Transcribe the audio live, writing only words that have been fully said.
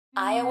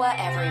Iowa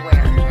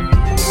Everywhere.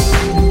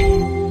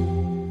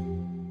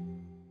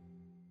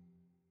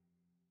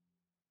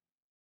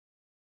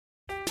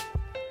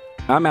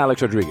 I'm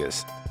Alex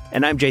Rodriguez.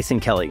 And I'm Jason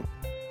Kelly.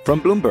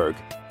 From Bloomberg,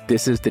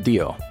 this is The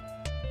Deal.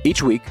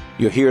 Each week,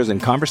 you'll hear us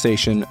in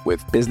conversation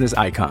with business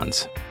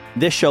icons.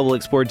 This show will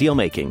explore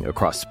deal-making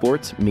across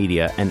sports,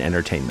 media, and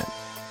entertainment.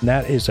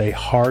 That is a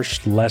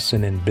harsh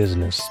lesson in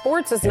business.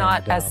 Sports is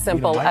not as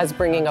simple as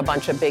bringing a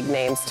bunch of big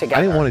names together.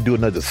 I didn't want to do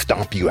another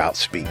stomp you out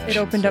speech. It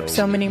opened up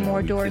so many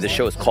more doors. The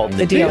show is called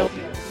The Deal.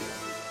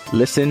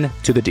 Listen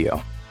to The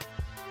Deal.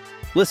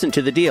 Listen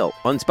to The Deal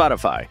on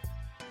Spotify.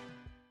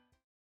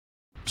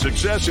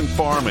 Success in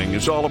farming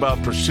is all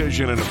about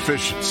precision and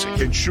efficiency,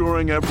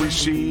 ensuring every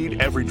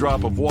seed, every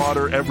drop of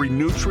water, every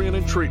nutrient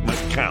and treatment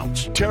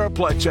counts.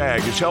 Terraplex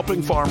Ag is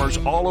helping farmers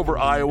all over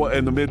Iowa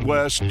and the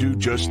Midwest do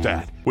just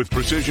that. With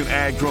precision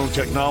ag drone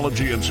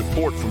technology and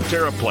support from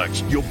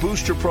Terraplex, you'll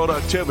boost your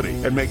productivity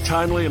and make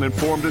timely and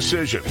informed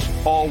decisions,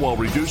 all while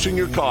reducing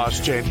your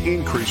costs and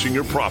increasing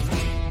your profit.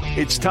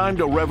 It's time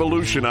to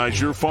revolutionize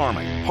your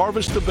farming.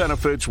 Harvest the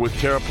benefits with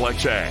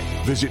Terraplex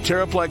Ag. Visit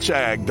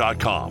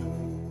TerraplexAg.com.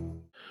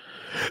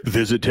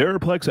 Visit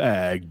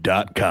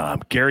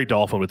TerraplexAg.com. Gary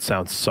Dolphin would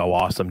sound so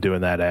awesome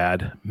doing that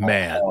ad.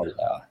 Man. Oh,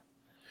 yeah.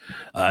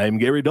 I'm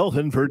Gary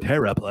Dolphin for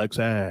Terraplex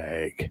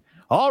Ag.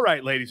 All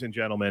right, ladies and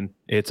gentlemen,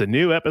 it's a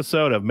new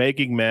episode of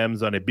Making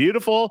Memz on a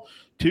beautiful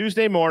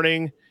Tuesday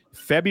morning,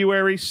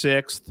 February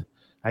 6th.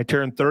 I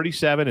turned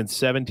 37 in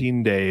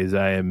 17 days.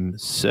 I am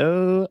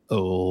so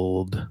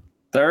old.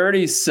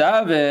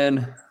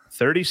 37.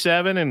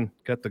 37 and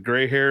got the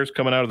gray hairs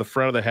coming out of the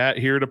front of the hat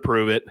here to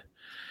prove it.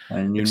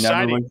 And you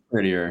Exciting. never look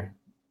prettier.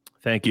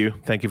 Thank you.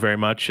 Thank you very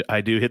much.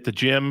 I do hit the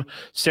gym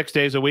 6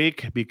 days a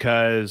week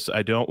because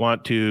I don't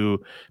want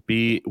to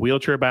be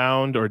wheelchair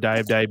bound or die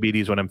of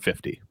diabetes when I'm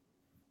 50.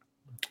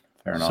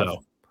 Fair enough.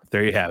 So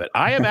there you have it.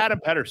 I am Adam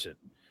Pedersen,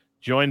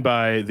 joined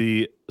by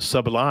the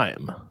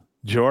sublime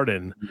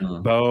Jordan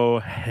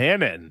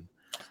Bohannon.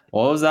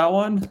 What was that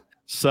one?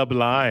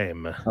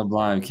 Sublime.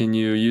 Sublime. Can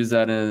you use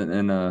that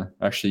in a...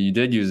 Actually, you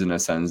did use it in a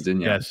sentence,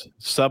 didn't you? Yes.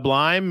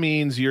 Sublime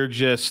means you're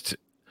just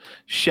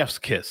chef's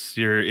kiss.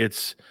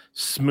 It's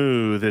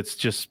smooth. It's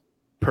just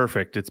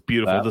perfect. It's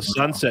beautiful. The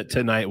sunset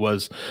tonight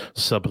was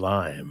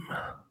sublime.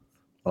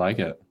 I like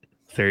it.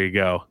 There you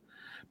go.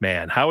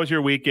 Man, how was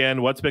your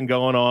weekend? What's been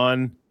going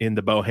on in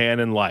the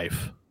Bohannon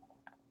life?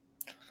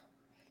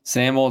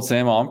 Same old,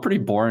 same old. I'm a pretty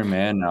boring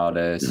man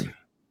nowadays.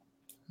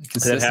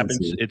 That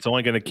happens. It's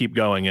only going to keep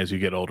going as you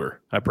get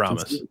older. I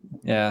promise.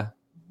 Yeah.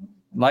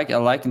 I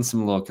liking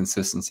some little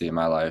consistency in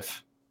my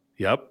life.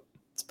 Yep.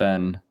 It's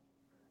been...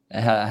 I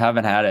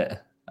haven't had it.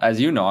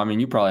 As you know, I mean,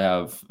 you probably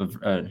have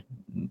a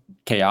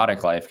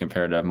chaotic life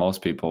compared to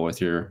most people with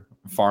your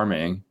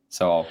farming.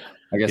 So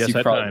I guess you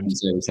probably can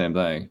say the same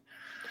thing.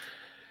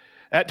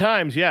 At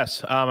times,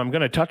 yes. I'm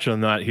going to touch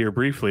on that here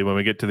briefly when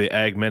we get to the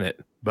Ag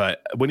Minute.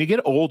 But when you get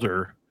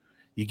older,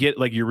 you get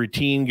like your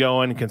routine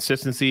going,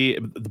 consistency.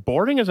 The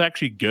boarding is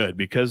actually good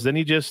because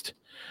then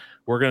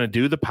we're going to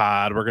do the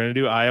pod. We're going to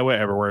do Iowa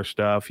Everywhere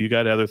stuff. You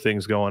got other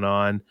things going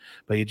on,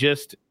 but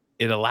it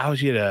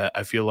allows you to,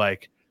 I feel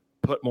like,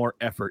 put more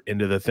effort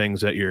into the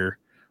things that you're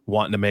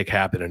wanting to make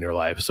happen in your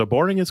life. So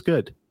boarding is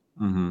good.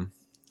 Mm-hmm.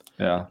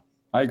 Yeah,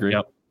 I agree.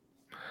 Yep.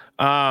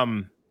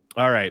 All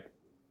right.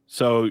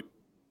 So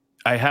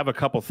I have a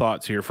couple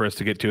thoughts here for us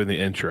to get to in the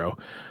intro.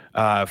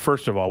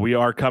 First of all, we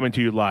are coming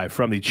to you live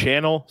from the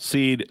Channel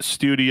Seed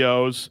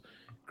Studios.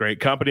 Great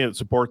company that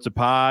supports the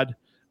pod.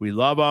 We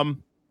love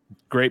them.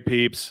 Great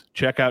peeps.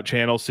 Check out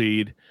Channel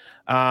Seed.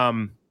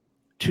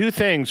 Two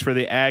things for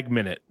the Ag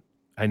Minute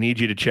I need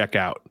you to check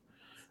out.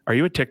 Are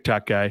you a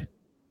TikTok guy?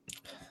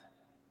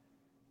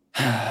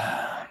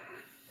 I'm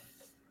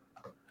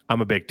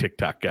a big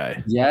TikTok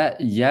guy. Yeah,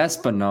 yes,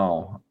 but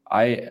no.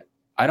 I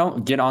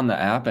don't get on the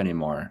app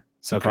anymore.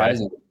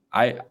 Surprising.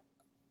 Okay.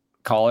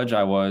 College,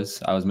 I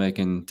was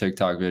making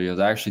TikTok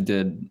videos. I actually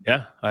did.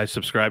 Yeah, I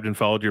subscribed and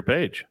followed your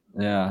page.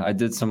 Yeah, I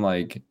did some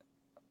I'm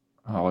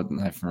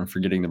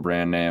forgetting the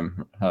brand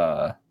name.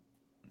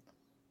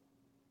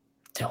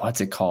 What's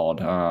it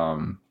called?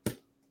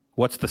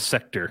 What's the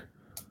sector?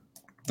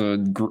 The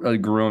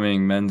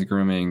grooming, men's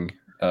grooming.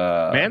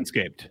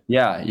 Manscaped.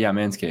 Yeah,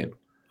 Manscaped.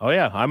 Oh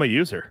yeah, I'm a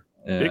user.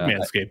 Big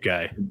Manscaped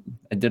guy.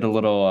 I did a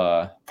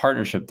little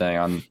partnership thing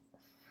on.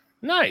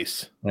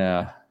 Nice.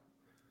 Yeah.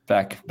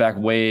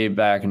 Way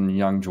back in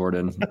young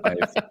Jordan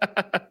life.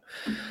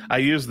 I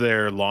use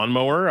their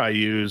lawnmower. I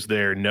use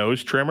their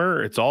nose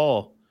trimmer.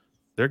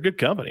 They're good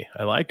company.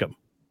 I like them.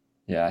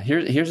 Yeah.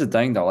 Here's the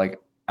thing though. Like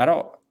I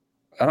don't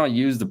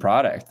use the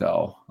product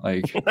though.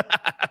 Like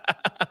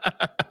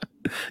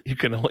you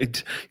can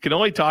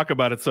only talk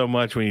about it so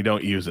much when you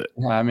don't use it.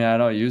 I mean, I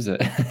don't use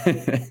it.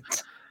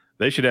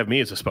 They should have me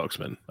as a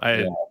spokesman.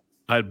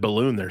 I'd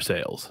balloon their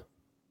sales.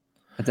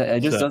 It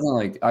just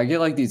doesn't I get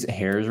like these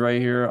hairs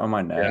right here on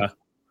my neck.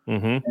 Yeah.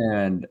 Mm-hmm.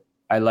 And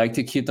I like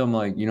to keep them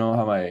like, you know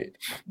how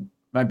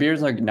my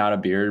beard's like not a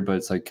beard, but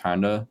it's like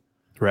kind of.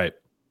 Right.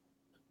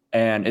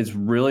 And it's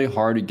really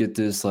hard to get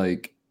this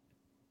like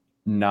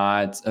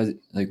not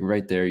like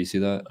right there. You see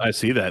that? I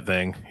see that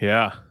thing.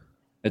 Yeah.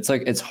 It's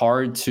like it's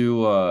hard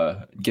to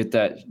get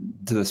that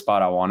to the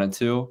spot I wanted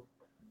to.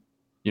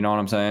 You know what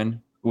I'm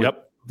saying? With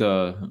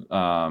the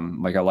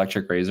like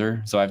electric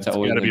razor. So I have to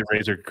always gotta be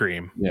razor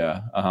cream.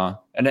 Yeah.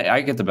 And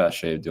I get the best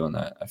shave doing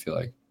that, I feel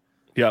like.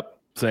 Yep.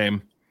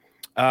 Same.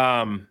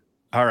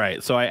 All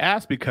right. So I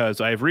asked because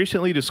I've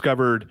recently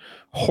discovered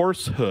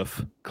horse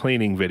hoof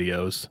cleaning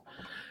videos,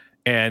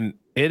 and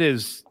it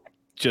is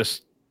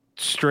just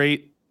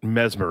straight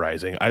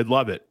mesmerizing. I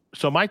love it.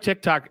 So my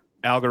TikTok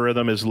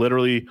algorithm is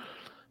literally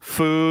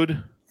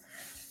food.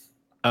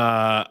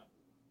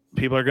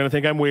 People are going to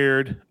think I'm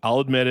weird. I'll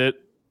admit it.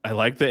 I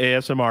like the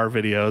ASMR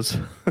videos.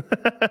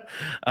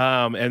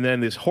 And then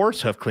this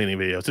horse hoof cleaning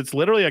videos. It's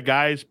literally a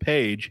guy's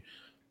page.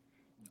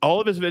 All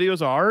of his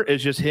videos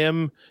is just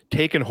him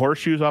taking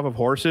horseshoes off of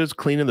horses,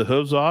 cleaning the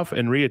hooves off,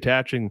 and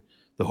reattaching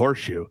the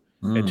horseshoe.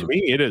 And to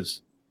me, it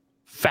is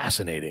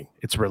fascinating.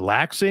 It's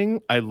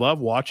relaxing. I love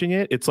watching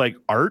it. It's like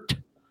art.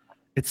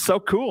 It's so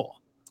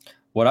cool.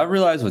 What I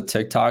realized with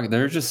TikTok,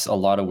 there's just a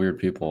lot of weird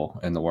people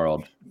in the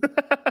world.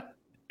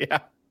 Yeah.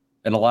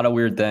 And a lot of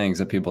weird things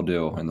that people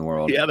do in the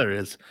world. Yeah, there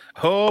is.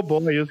 Oh,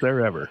 boy, is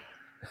there ever.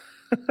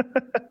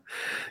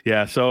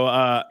 Yeah,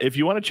 so if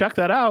you want to check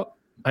that out,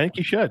 I think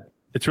you should.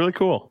 It's really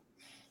cool.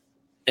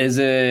 Is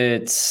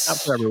it? Not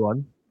for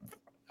everyone.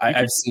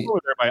 I've seen over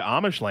there by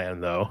Amish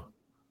land, though.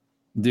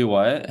 Do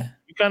what?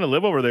 You kind of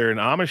live over there in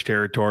Amish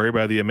territory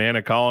by the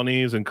Amana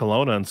colonies and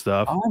Kelowna and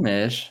stuff.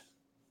 Amish?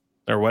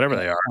 Or whatever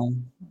they are.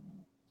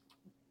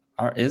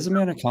 Is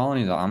Amana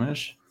colonies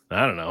Amish?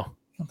 I don't know.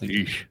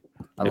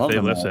 If they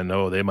listen,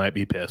 they might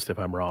be pissed if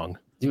I'm wrong.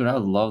 Dude, I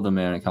love the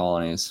Amana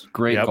colonies.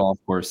 Great golf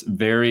course.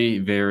 Very,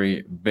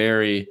 very,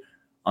 very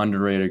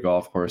underrated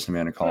golf course in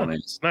Amana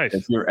colonies. Nice.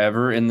 If you're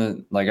ever in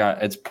the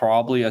it's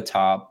probably it's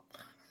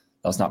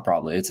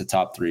a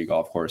top 3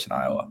 golf course in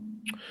Iowa.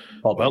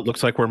 Well, it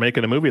looks like we're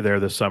making a movie there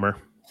this summer.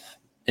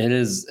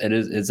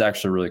 It's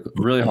actually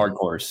really hard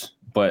course,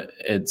 but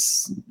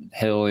it's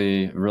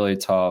hilly, really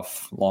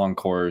tough, long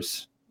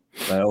course.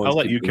 I'll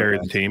let you carry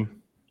the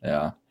team.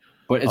 Yeah.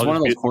 But it's one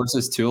of those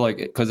courses too, like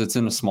because it's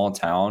in a small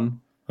town.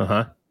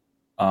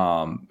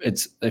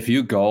 It's if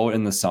you go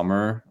in the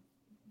summer,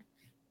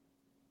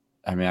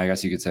 I mean, I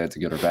guess you could say it's a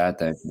good or bad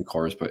thing for the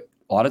course, but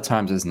a lot of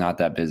times it's not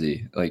that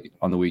busy. Like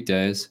on the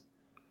weekdays,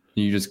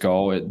 you just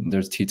go.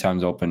 There's tee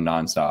times open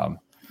nonstop.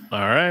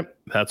 All right,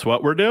 that's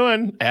what we're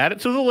doing. Add it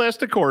to the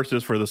list of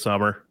courses for the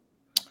summer.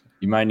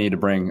 You might need to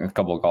bring a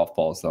couple of golf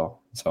balls though.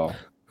 So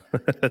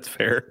that's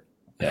fair.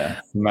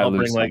 Yeah, I'll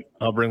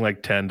bring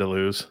like 10 to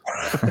lose.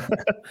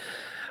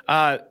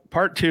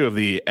 Part 2 of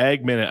the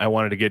Ag Minute I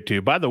wanted to get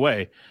to. By the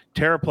way,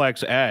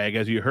 Terraplex Ag,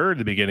 as you heard at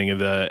the beginning of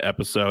the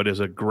episode, is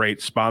a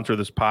great sponsor of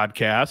this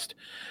podcast.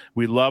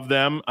 We love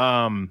them.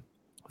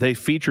 They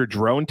feature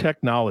drone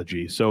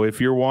technology. So if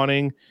you're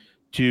wanting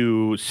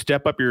to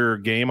step up your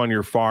game on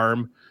your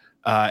farm,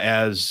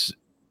 as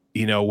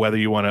you know, whether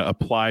you want to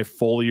apply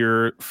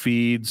foliar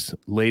feeds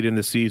late in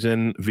the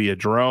season via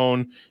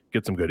drone,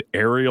 get some good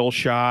aerial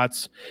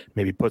shots,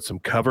 maybe put some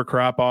cover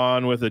crop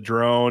on with a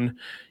drone.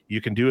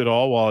 You can do it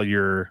all while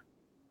you're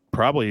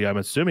probably, I'm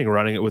assuming,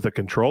 running it with a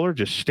controller,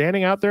 just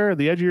standing out there at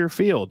the edge of your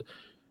field.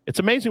 It's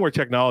amazing where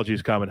technology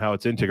has come and how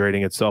it's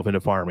integrating itself into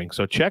farming.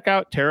 So check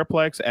out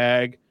Terraplex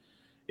Ag.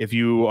 If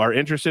you are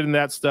interested in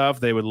that stuff,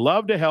 they would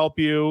love to help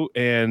you,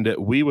 and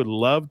we would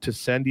love to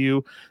send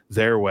you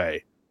their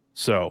way.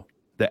 So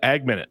the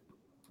Ag Minute,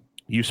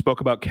 you spoke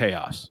about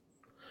chaos.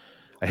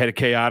 I had a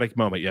chaotic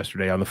moment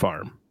yesterday on the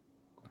farm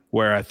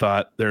where I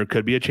thought there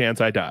could be a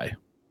chance I die.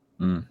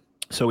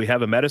 So we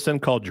have a medicine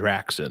called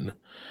Draxin.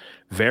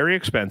 Very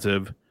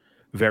expensive,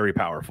 very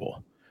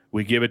powerful.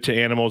 We give it to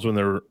animals when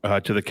they're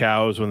to the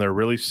cows when they're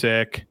really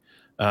sick.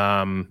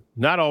 It's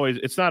not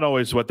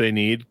always what they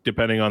need,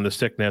 depending on the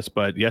sickness.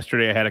 But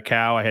yesterday I had a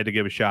cow I had to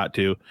give a shot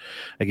to.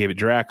 I gave it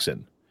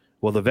Draxin.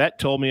 Well, the vet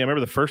told me, I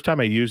remember the first time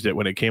I used it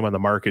when it came on the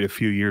market a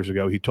few years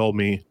ago, he told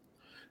me,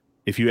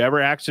 if you ever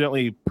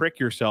accidentally prick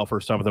yourself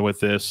or something with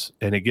this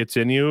and it gets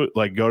in you,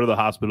 like go to the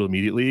hospital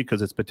immediately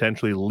because it's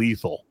potentially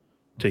lethal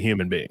to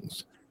human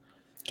beings.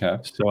 Okay.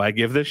 So I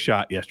give this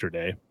shot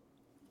yesterday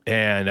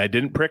and I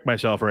didn't prick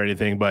myself or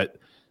anything, but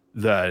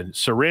the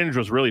syringe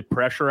was really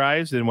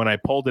pressurized. And when I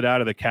pulled it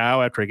out of the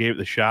cow after I gave it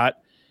the shot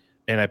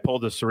and I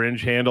pulled the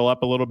syringe handle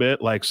up a little bit,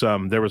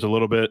 there was a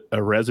little bit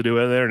of residue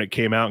in there and it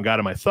came out and got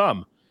in my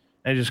thumb.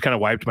 And I just kind of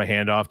wiped my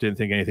hand off, didn't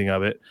think anything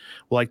of it.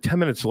 Well, like 10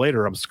 minutes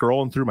later, I'm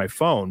scrolling through my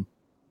phone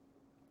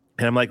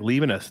and I'm like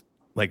leaving a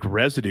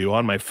residue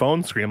on my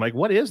phone screen. I'm like,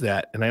 what is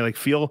that? And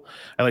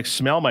I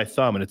smell my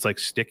thumb and it's like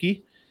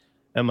sticky.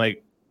 I'm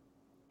like,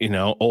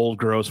 old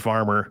gross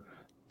farmer,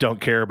 don't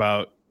care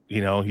about,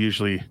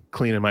 usually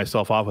cleaning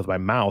myself off with my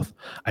mouth.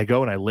 I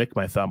go and I lick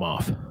my thumb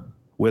off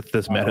with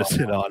this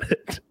medicine on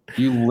it.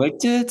 You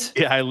licked it?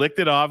 Yeah, I licked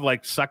it off,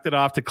 sucked it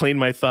off to clean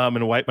my thumb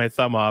and wipe my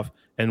thumb off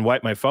and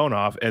wipe my phone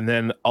off. And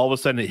then all of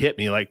a sudden it hit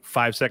me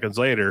 5 seconds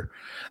later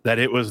that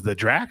it was the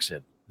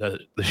Draxin, the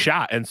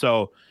shot. And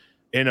so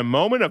in a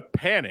moment of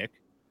panic,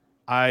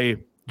 I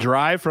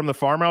drive from the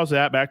farm I was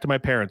at back to my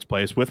parents'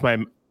 place with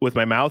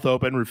my mouth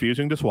open,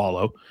 refusing to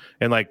swallow,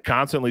 and like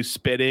constantly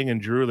spitting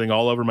and drooling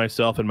all over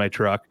myself in my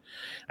truck.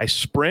 I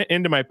sprint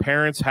into my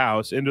parents'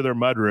 house, into their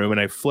mudroom, and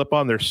I flip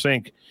on their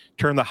sink,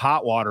 turn the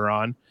hot water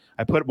on.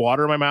 I put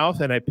water in my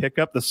mouth, and I pick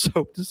up the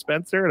soap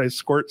dispenser, and I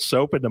squirt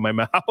soap into my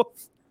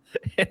mouth.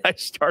 And I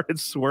started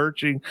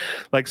swashing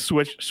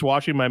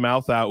my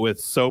mouth out with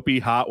soapy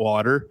hot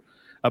water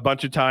a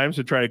bunch of times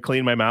to try to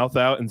clean my mouth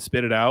out and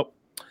spit it out.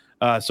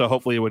 So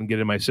hopefully it wouldn't get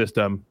in my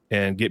system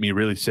and get me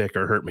really sick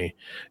or hurt me.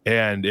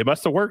 And it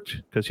must have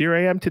worked, because here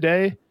I am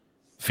today.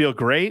 Feel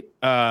great.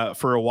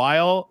 For a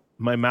while,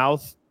 my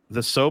mouth,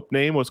 the soap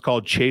name was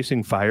called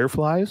Chasing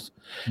Fireflies.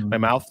 Mm-hmm. My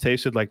mouth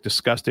tasted like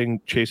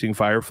disgusting Chasing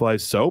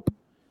Fireflies soap,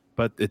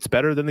 but it's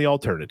better than the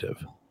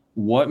alternative.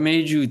 What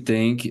made you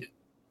think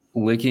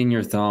licking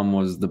your thumb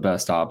was the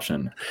best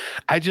option?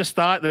 I just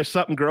thought there's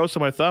something gross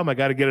on my thumb. I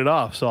got to get it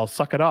off, so I'll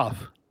suck it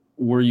off.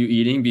 Were you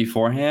eating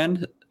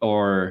beforehand,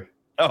 or?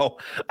 Oh,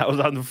 I was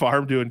on the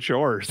farm doing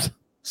chores.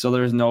 So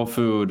there's no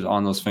food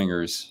on those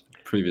fingers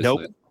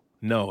previously? Nope.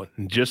 No,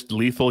 just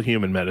lethal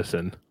human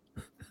medicine.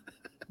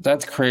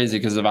 That's crazy,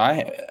 because if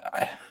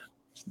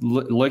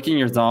licking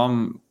your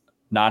thumb,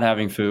 not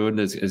having food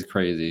is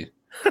crazy.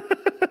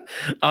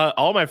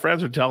 All my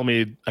friends were telling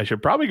me I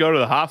should probably go to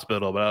the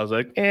hospital, but I was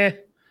like,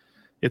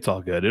 it's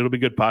all good. It'll be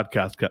good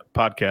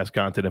podcast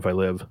content if I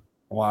live.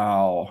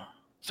 Wow.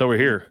 So we're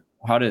here.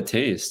 How did it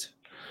taste?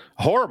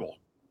 Horrible.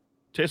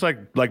 Tastes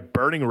like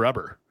burning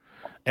rubber.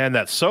 And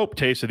that soap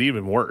tasted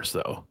even worse,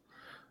 though.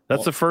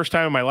 That's the first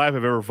time in my life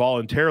I've ever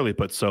voluntarily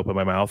put soap in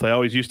my mouth. I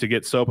always used to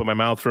get soap in my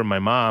mouth from my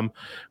mom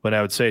when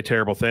I would say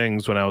terrible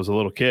things when I was a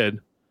little kid.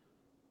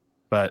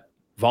 But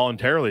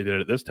voluntarily did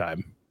it this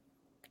time.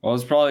 Well,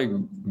 it's probably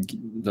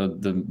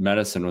the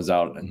medicine was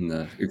out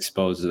and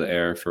exposed to the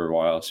air for a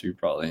while, so you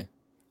probably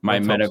my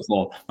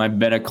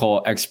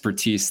medical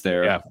expertise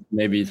there. Yeah.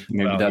 Maybe that's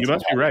you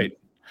must be right.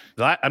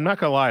 I'm not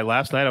gonna lie.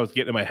 Last night I was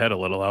getting in my head a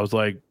little. I was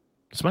like,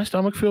 "Does my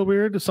stomach feel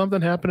weird? Does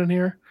something happen in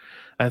here?"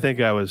 I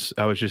think I was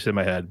just in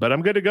my head, but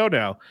I'm good to go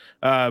now.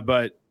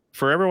 But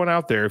for everyone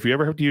out there, if you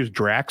ever have to use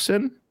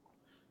Draxin,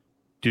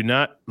 do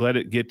not let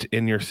it get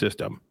in your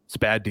system. It's a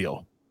bad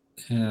deal.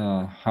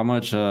 Yeah. How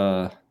much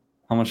are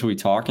we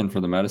talking for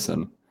the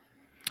medicine?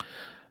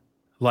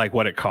 Like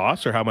what it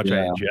costs or how much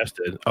I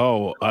ingested?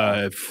 Oh,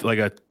 like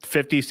a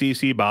 50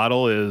 cc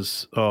bottle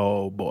is,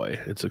 oh boy,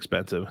 it's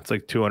expensive. It's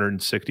like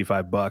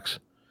 $265.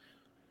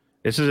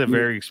 This is a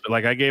very,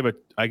 like I gave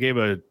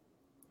a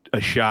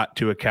shot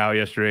to a cow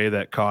yesterday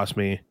that cost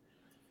me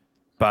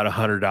about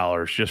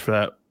 $100 just for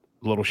that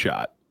little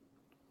shot.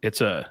 It's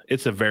a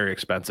very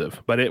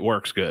expensive, but it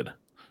works good.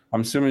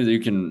 I'm assuming that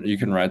you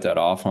can write that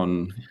off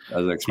on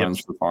as an expense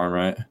for farm,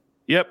 right?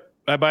 Yep.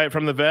 I buy it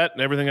from the vet,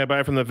 and everything I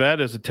buy from the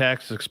vet is a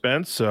tax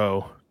expense.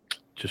 So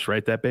just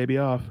write that baby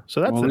off.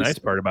 So that's the nice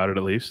part about it,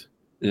 at least.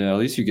 Yeah, at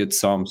least you get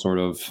some sort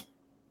of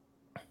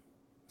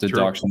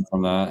deduction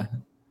from that.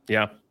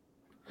 Yeah.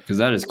 Because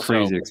that is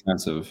crazy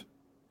expensive.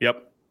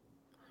 Yep.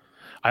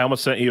 I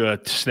almost sent you a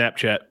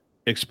Snapchat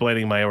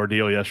explaining my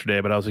ordeal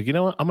yesterday, but I was like, you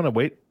know what? I'm going to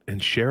wait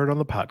and share it on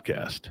the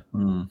podcast.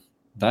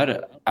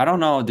 That I don't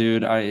know,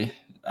 dude. I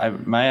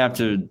might have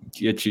to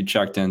get you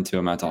checked into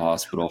a mental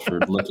hospital for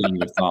licking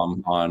your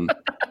thumb on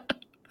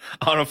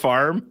a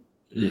farm.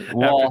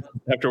 Well,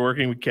 after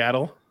working with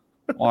cattle.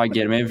 Well, I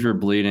get it. Maybe if you're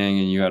bleeding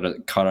and you got a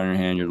cut on your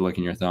hand, you're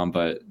licking your thumb,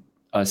 but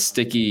a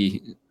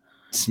sticky,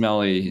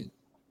 smelly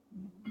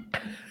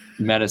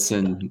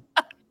medicine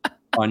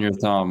on your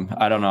thumb,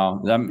 I don't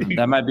know.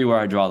 That might be where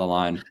I draw the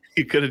line.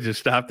 You could have just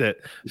stopped at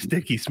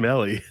sticky,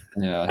 smelly.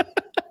 Yeah.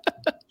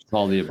 It's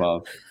all the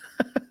above.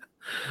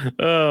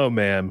 Oh,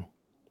 man.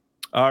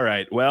 All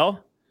right.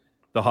 Well,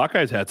 the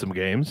Hawkeyes had some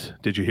games.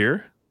 Did you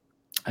hear?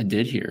 I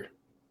did hear.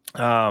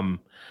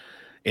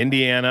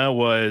 Indiana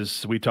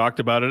we talked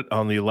about it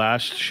on the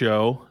last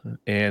show,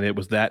 and it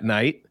was that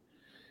night.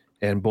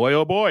 And boy,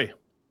 oh boy,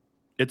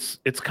 it's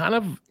kind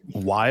of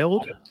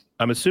wild.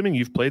 I'm assuming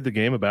you've played the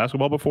game of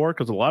basketball before,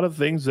 because a lot of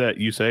things that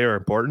you say are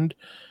important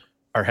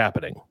are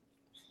happening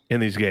in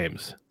these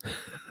games.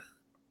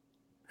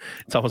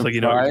 It's almost like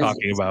you know what you're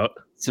talking about.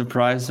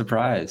 Surprise,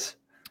 surprise.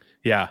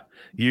 Yeah.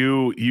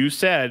 You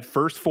said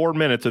first 4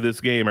 minutes of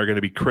this game are going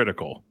to be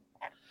critical.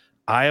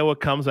 Iowa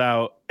comes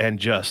out and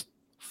just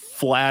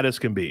flat as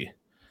can be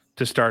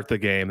to start the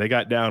game. They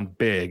got down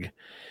big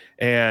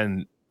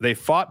and they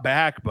fought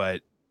back,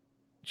 but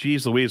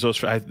geez Louise,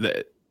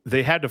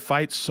 they had to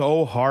fight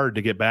so hard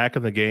to get back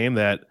in the game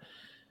that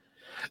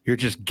you're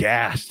just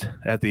gassed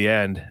at the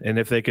end. And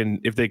if they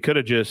could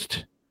have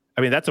just,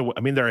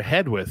 they're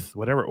ahead with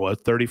whatever it was,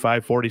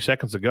 35, 40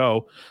 seconds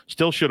ago,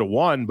 still should have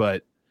won,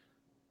 but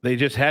they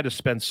just had to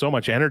spend so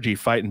much energy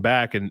fighting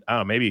back. And I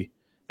don't know,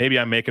 maybe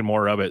I'm making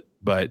more of it,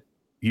 but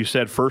you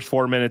said first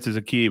 4 minutes is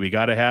a key. We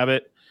got to have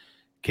it.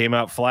 Came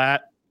out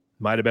flat.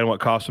 Might have been what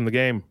cost them the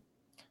game.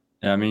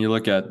 Yeah, I mean, you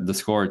look at the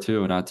score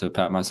too, not to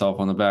pat myself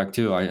on the back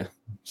too. I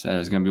said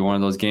it's going to be one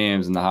of those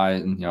games in the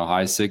high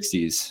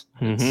 60s.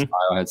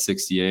 Iowa had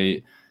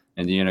 68.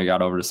 Indiana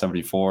got over to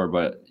 74,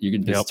 but you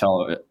could just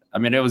tell I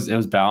mean, it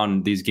was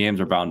bound. These games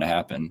are bound to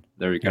happen.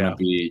 They're going to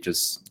be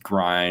just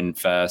grind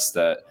fest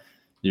that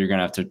you're going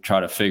to have to try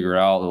to figure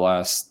out the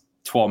last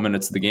 12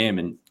 minutes of the game,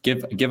 and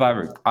give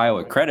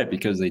Iowa credit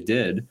because they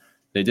did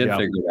figure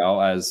it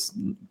out, as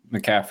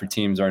McCaffrey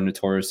teams are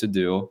notorious to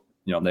do.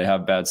 You know, they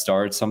have bad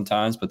starts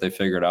sometimes, but they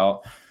figure it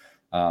out.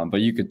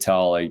 But you could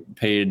tell, like,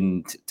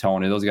 Peyton,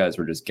 Tony, those guys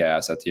were just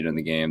gassed at the end of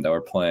the game that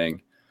were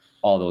playing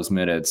all those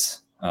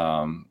minutes.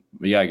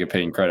 But yeah, I give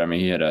Peyton credit. I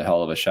mean, he had a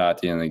hell of a shot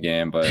at the end of the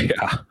game, but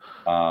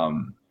I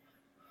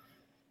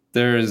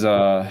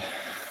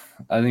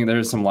think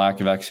there's some lack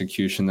of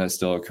execution that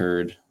still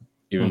occurred,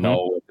 even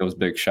though those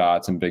big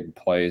shots and big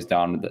plays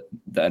down to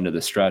the end of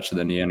the stretch of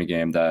the Indiana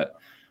game, that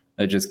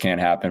it just can't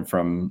happen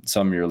from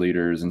some of your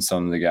leaders and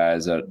some of the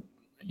guys that,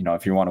 you know,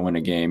 if you want to win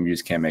a game, you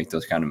just can't make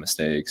those kind of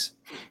mistakes.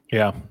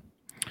 Yeah.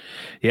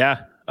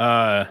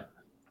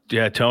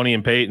 Tony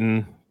and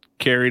Peyton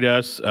carried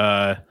us.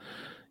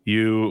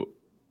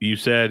 You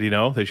said, you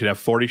know, they should have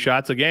 40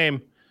 shots a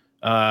game.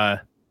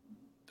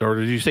 Or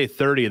did you say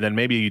 30? And then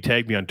maybe you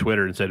tagged me on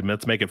Twitter and said,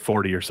 let's make it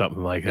 40 or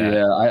something like that.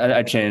 Yeah,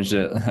 I changed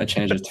it. I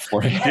changed it to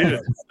 40.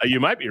 Dude, you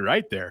might be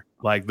right there.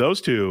 Like,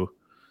 those two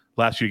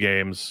last few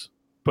games,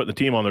 putting the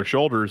team on their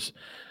shoulders.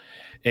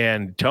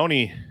 And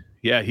Tony,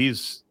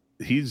 he's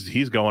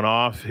going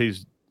off.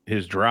 His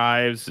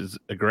drives, his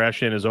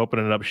aggression is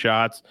opening up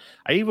shots.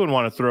 I even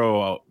want to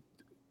throw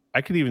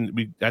I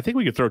think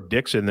we could throw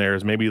Dix in there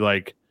as maybe,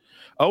 like,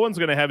 Owen's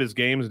going to have his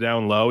games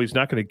down low. He's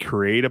not going to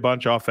create a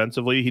bunch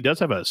offensively. He does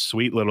have a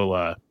sweet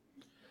little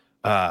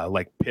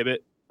like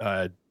pivot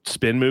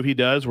spin move he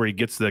does where he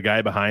gets the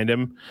guy behind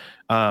him.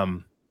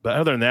 But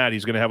other than that,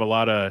 he's going to have a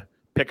lot of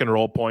pick and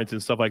roll points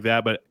and stuff like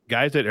that. But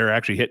guys that are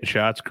actually hitting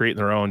shots, creating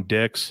their own,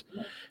 Dix,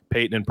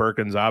 Peyton, and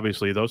Perkins,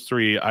 obviously, those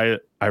three, I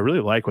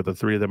really like what the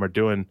three of them are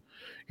doing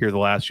here the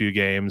last few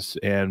games.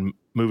 And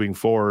moving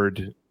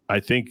forward, I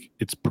think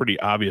it's pretty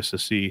obvious to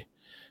see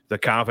the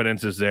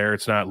confidence is there.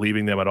 It's not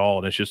leaving them at all.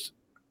 And it's just,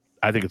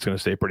 I think it's going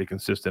to stay pretty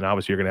consistent.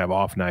 Obviously, you're going to have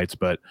off nights,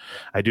 but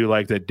I do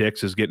like that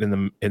Dix is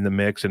getting in the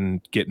mix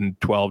and getting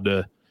 12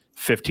 to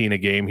 15 a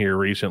game here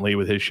recently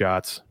with his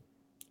shots.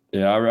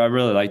 Yeah, I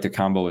really like the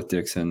combo with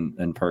Dix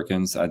and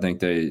Perkins. I think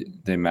they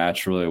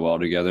match really well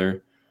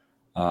together.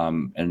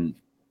 And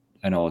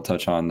I know we'll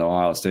touch on the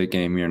Ohio State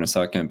game here in a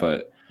second,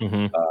 but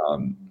I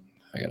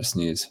got to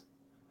sneeze.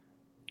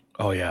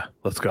 Oh, yeah.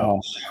 Let's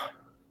go.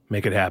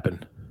 Make it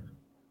happen.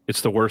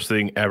 It's the worst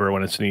thing ever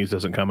when a sneeze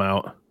doesn't come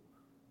out.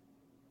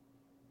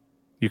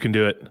 You can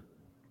do it.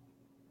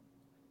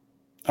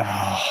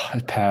 Oh,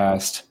 it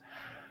passed.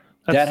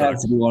 That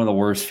has to be one of the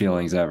worst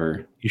feelings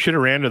ever. You should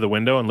have ran to the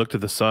window and looked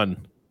at the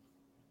sun.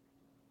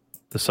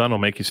 The sun will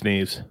make you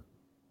sneeze.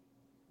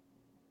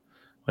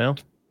 Well,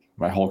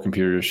 my whole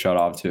computer just shut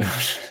off too.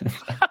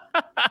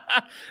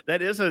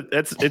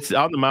 It's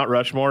on the Mount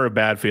Rushmore of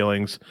bad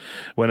feelings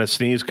when a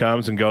sneeze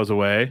comes and goes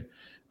away.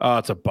 Oh,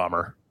 it's a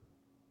bummer.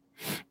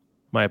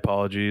 My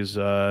apologies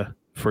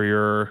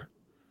for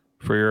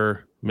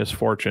your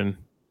misfortune.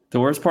 The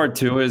worst part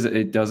too is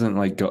it doesn't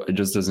it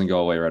just doesn't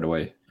go away right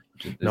away.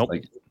 Nope.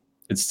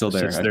 It's still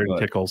there. It's there and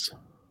tickles.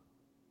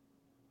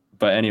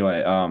 But anyway,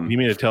 you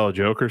mean to tell a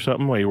joke or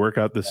something while you work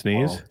out the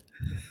sneeze?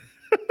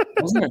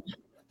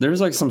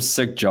 There's like some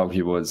sick joke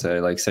people would say,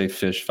 like say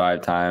fish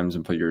 5 times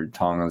and put your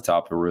tongue on the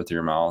top of the roof of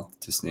your mouth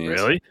to sneeze.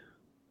 Really?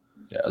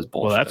 Yeah, it was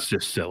bullshit. Well, that's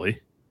just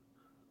silly.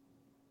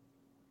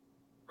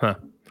 Huh.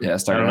 Yeah,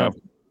 starting up.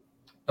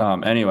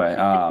 Anyway,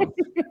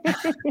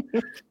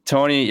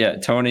 Tony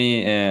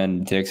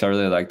and Dix, I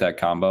really like that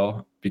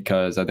combo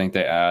because I think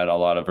they add a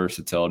lot of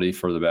versatility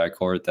for the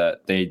backcourt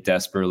that they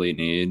desperately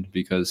need,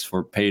 because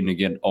for Peyton to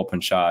get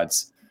open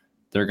shots,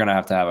 they're going to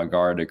have a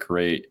guard to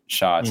create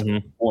shots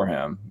for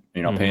him.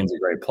 You know, Payne's a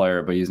great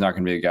player, but he's not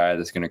going to be a guy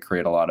that's going to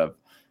create a lot of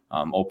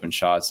open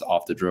shots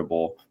off the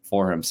dribble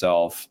for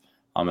himself.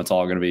 It's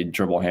all going to be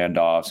dribble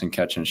handoffs and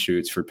catch and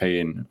shoots for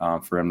Payne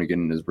for him to get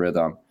in his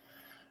rhythm.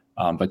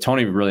 But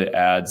Tony really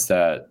adds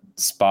that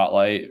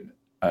spotlight.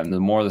 And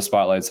the more the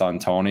spotlight's on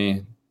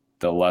Tony,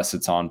 the less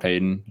it's on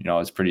Peyton. You know,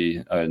 it's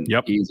pretty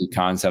easy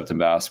concept in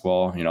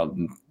basketball. You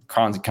know,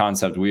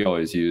 concept we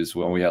always use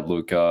when we had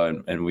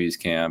Luka and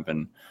Wieskamp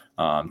and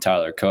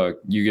Tyler Cook.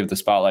 You give the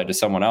spotlight to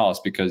someone else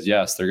because,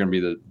 yes, they're going to be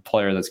the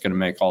player that's going to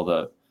make all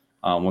the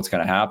what's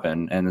going to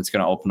happen, and it's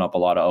going to open up a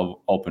lot of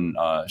open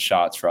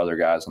shots for other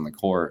guys on the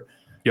court.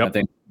 Yep. I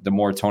think the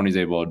more Tony's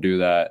able to do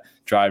that,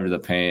 drive to the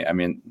paint. I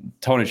mean,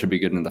 Tony should be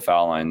getting to the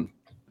foul line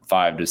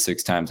 5 to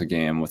 6 times a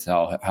game with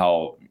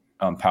how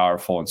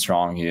powerful and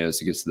strong he is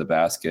to get to the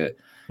basket.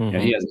 You know,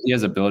 he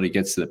has ability to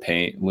get to the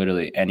paint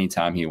literally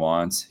anytime he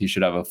wants. He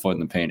should have a foot in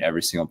the paint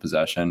every single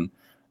possession.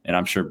 And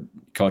I'm sure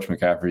Coach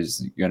McCaffrey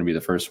is going to be the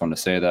first one to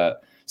say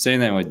that. Same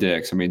thing with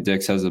Dix. I mean,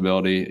 Dix has the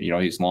ability. You know,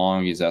 he's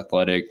long, he's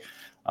athletic,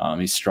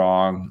 he's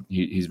strong.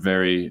 He's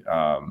very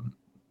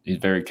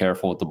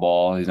careful with the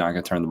ball. He's not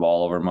going to turn the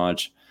ball over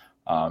much.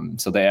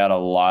 So they add a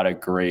lot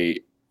of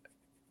great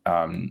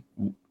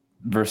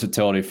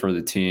versatility for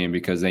the team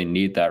because they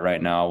need that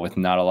right now with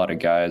not a lot of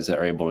guys that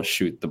are able to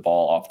shoot the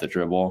ball off the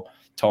dribble.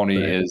 Tony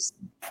is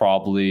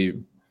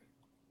probably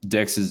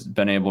Dix has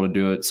been able to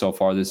do it so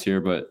far this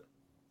year, but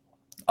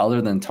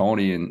other than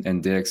Tony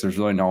and Dix, there's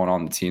really no one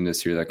on the team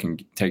this year that can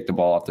take the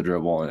ball off the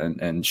dribble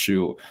and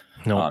shoot,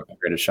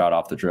 create a shot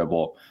off the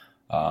dribble.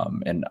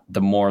 And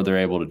the more they're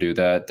able to do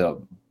that,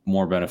 the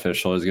more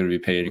beneficial is going to be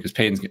Payton, because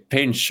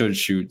Payton should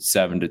shoot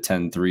 7 to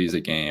 10 threes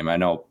a game. I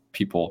know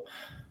people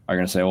are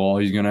going to say, well,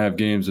 he's going to have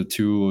games of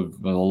 2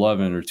 of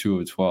 11 or 2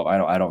 of 12.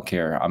 I don't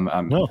care. I'm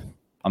going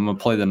to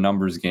play the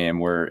numbers game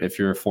where if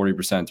you're a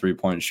 40%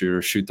 3-point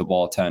shooter, shoot the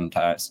ball 10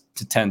 times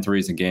to 10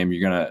 threes a game,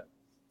 you're going to,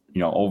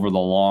 over the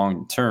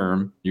long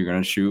term, you're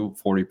going to shoot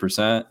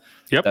 40%.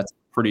 Yep. That's a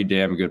pretty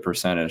damn good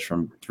percentage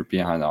from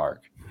behind the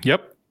arc.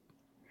 Yep.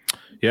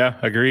 Yeah,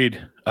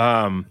 agreed.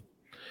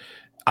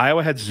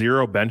 Iowa had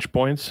 0 bench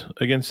points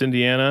against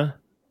Indiana.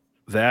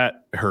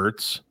 That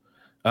hurts.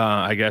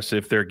 I guess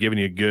if they're giving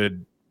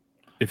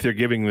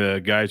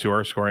the guys who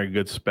are scoring a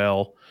good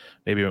spell,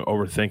 maybe I'm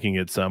overthinking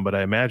it some, but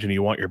I imagine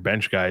you want your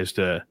bench guys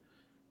to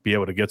be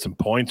able to get some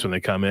points when they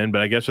come in.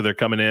 But I guess if they're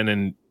coming in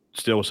and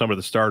still with some of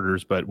the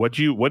starters. But what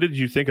did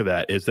you think of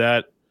that? Is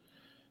that,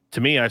 to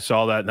me, I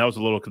saw that and that was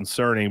a little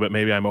concerning, but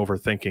maybe I'm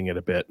overthinking it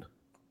a bit.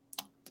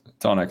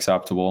 It's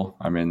unacceptable.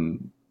 I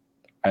mean,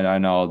 I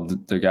know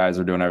the guys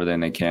are doing everything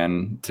they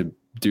can to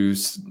do,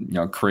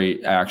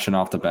 create action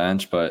off the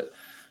bench, but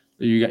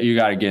you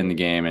got to get in the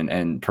game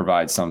and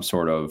provide some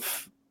sort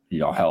of,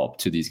 help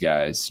to these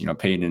guys.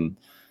 Payton,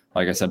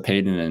 like I said,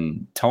 Payton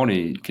and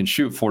Tony can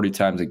shoot 40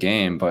 times a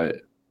game, but,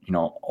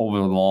 over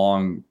the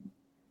long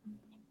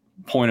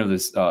point of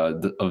this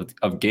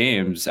of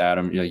games,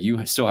 Adam,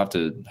 you still have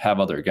to have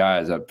other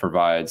guys that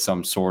provide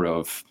some sort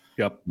of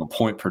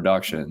point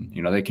production.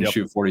 They can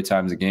shoot 40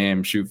 times a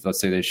game.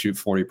 Let's say they shoot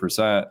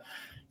 40%.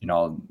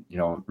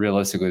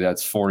 Realistically,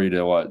 that's 40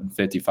 to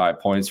 55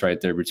 points right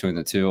there between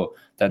the two.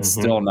 That's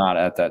still not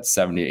at that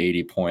 70,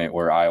 80 point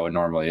where Iowa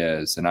normally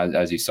is. And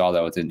as you saw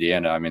that with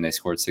Indiana, I mean, they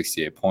scored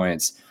 68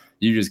 points.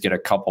 You just get a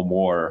couple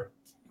more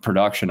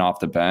production off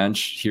the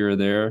bench here or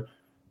there.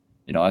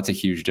 That's a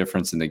huge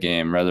difference in the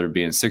game. Rather than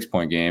being a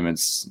 6-point game,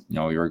 it's,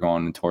 you're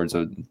going towards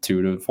a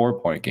 2 to 4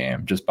 point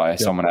game just by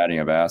someone adding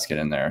a basket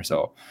in there.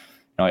 So,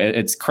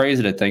 it's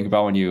crazy to think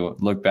about when you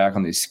look back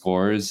on these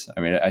scores.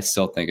 I mean, I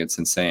still think it's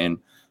insane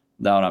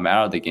now that I'm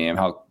out of the game,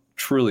 how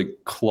truly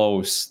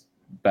close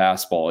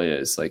basketball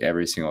is, like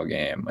every single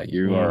game. Like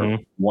you are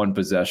one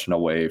possession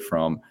away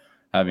from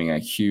having a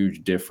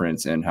huge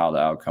difference in how the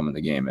outcome of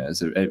the game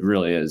is. It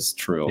really is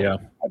true, in my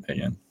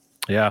opinion.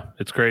 Yeah,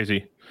 it's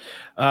crazy.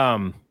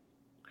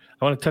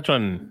 I want to touch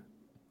on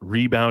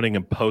rebounding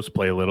and post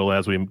play a little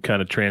as we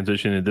kind of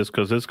transition into this,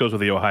 because this goes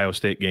with the Ohio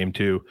State game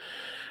too.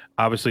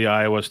 Obviously,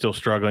 Iowa's still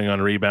struggling on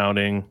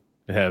rebounding,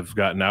 have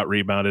gotten out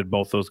rebounded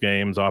both those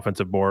games,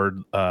 offensive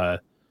board.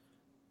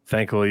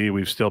 Thankfully,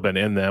 we've still been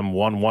in them,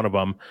 won one of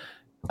them.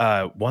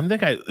 One thing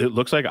it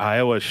looks like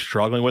Iowa is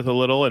struggling with a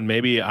little, and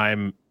maybe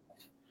I'm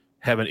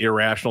have an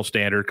irrational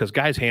standard because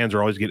guys' hands are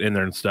always getting in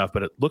there and stuff,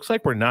 but it looks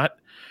like we're not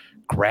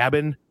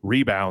grabbing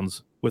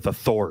rebounds with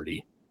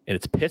authority. And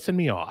it's pissing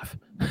me off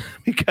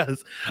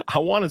because I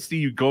want to see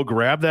you go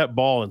grab that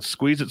ball and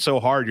squeeze it so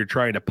hard you're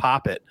trying to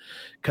pop it.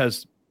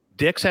 Because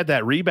Dix had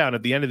that rebound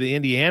at the end of the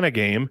Indiana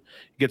game.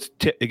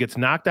 It gets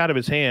knocked out of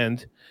his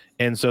hand,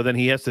 and so then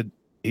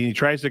he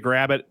tries to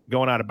grab it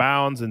going out of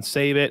bounds and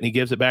save it, and he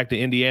gives it back to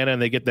Indiana,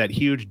 and they get that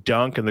huge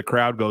dunk, and the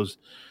crowd goes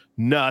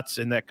nuts,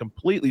 and that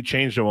completely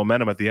changed the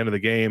momentum at the end of the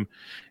game.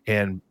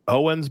 And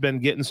Owen's been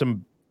getting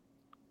some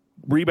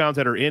rebounds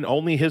that are in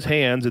only his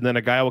hands, and then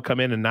a guy will come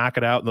in and knock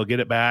it out and they'll get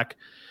it back.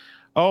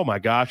 Oh my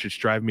gosh, it's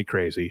driving me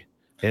crazy.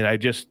 And I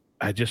just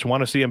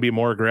want to see him be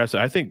more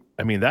aggressive.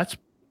 I mean, that's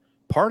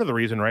part of the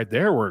reason right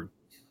there. We're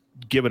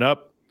giving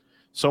up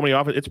so many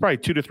it's probably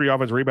 2 to 3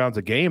 offensive rebounds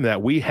a game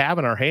that we have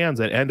in our hands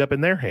that end up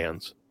in their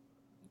hands.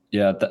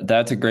 Yeah,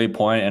 that's a great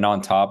point. And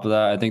on top of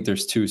that, I think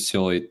there's 2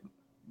 silly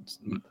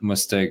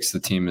mistakes the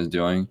team is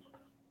doing.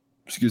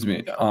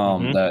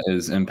 That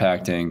is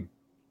impacting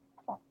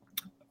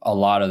a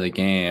lot of the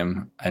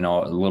game. I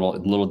know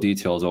little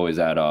details always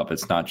add up.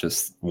 It's not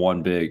just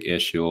one big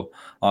issue.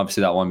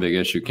 Obviously, that one big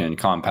issue can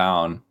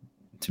compound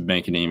to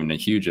make it even a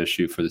huge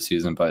issue for the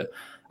season. But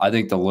I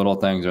think the little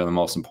things are the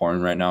most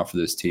important right now for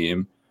this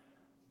team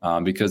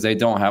because they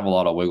don't have a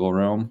lot of wiggle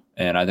room.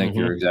 And I think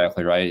you're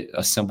exactly right.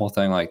 A simple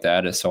thing like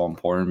that is so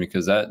important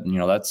because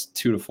that's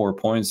 2 to 4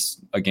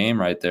 points a game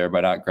right there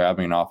by not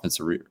grabbing an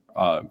offensive,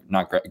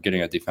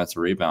 getting a defensive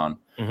rebound.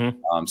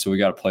 So we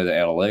got to play the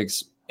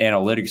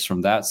analytics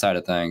from that side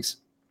of things.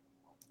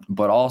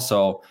 But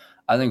also,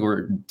 I think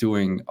we're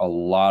doing a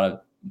lot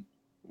of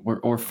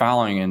we're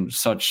fouling in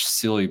such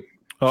silly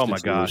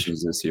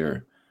situations this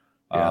year.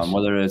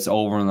 Whether it's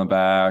over in the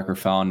back or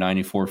fouling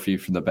 94 feet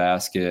from the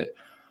basket,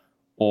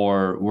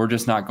 or we're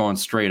just not going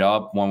straight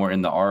up when we're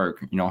in the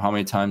arc. How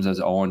many times has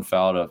Owen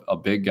fouled a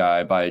big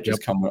guy by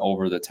just coming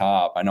over the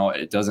top? I know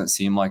it doesn't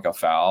seem like a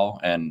foul,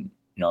 and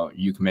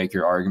you can make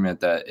your argument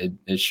that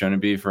it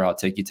shouldn't be for how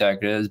ticky-tack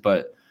it is,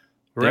 but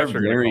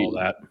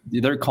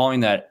They're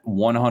calling that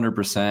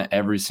 100%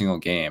 every single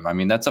game. I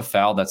mean, that's a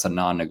foul. That's a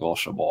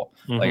non-negotiable.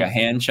 Mm-hmm. Like a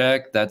hand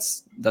check,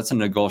 that's a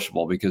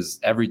negotiable because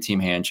every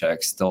team hand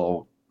check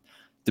still,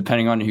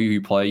 depending on who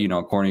you play,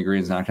 Corny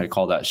Green's not going to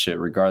call that shit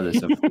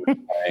regardless of who you're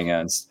playing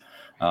against.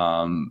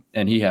 And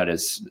he had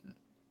his.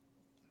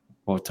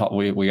 We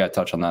got to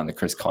touch on that in the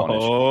Chris Conn issue.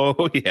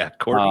 Oh yeah,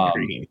 Corny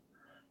Green.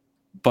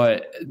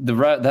 But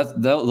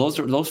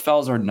those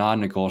fouls are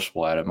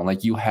non-negotiable, Adam. And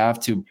like you have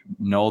to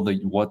know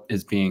what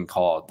is being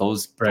called.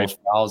 Those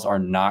fouls are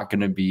not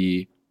going to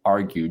be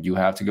argued. You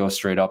have to go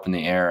straight up in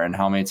the air. And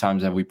how many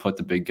times have we put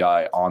the big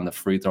guy on the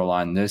free throw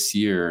line this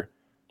year?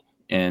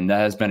 And that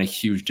has been a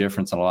huge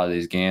difference in a lot of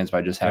these games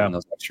by just having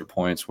those extra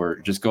points where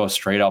just go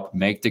straight up,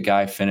 make the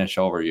guy finish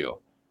over you.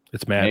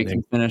 It's maddening. Make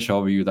him finish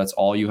over you. That's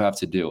all you have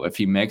to do. If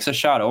he makes a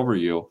shot over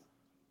you,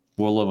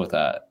 we'll live with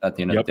that at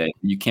the end of the day.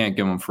 You can't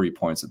give him free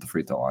points at the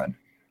free throw line.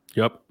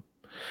 Yep.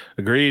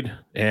 Agreed.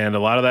 And a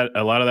lot of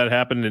that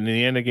happened in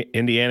the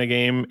Indiana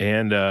game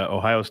and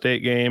Ohio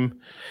State game.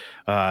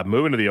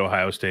 Moving to the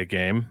Ohio State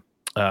game,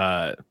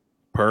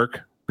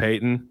 Perk,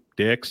 Peyton,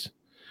 Dix,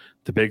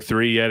 the big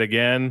three yet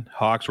again.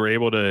 Hawks were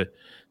able to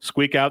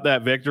squeak out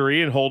that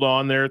victory and hold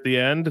on there at the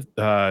end.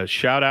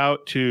 Shout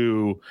out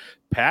to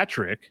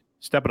Patrick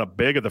stepping up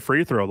big at the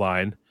free throw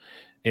line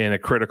in a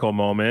critical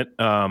moment.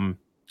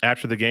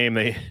 After the game,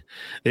 they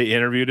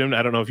interviewed him.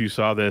 I don't know if you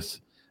saw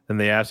this, and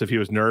they asked if he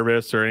was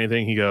nervous or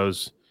anything. He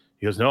goes,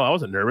 no, I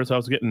wasn't nervous. I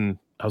was getting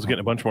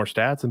a bunch more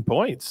stats and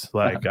points.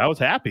 Like I was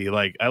happy.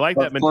 Like I like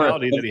that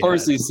mentality. Of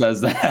course he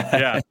says that.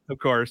 Yeah, of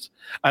course.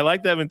 I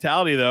like that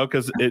mentality though,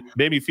 because it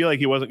made me feel like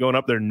he wasn't going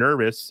up there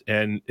nervous,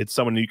 and it's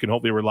someone you can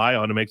hopefully rely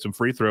on to make some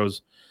free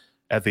throws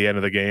at the end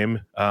of the game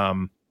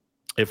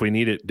if we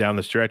need it down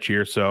the stretch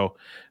here. So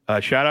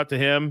shout out to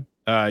him.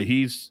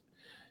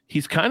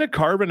 He's kind of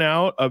carving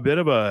out a bit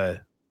of a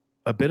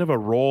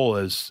role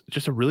as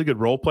just a really good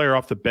role player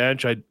off the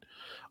bench.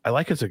 I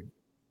like his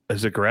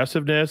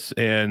aggressiveness,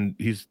 and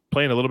he's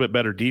playing a little bit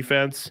better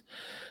defense.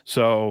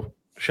 So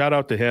shout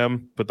out to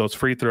him. But those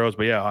free throws,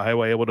 but yeah,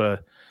 Iowa able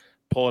to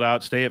pull it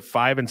out, stay at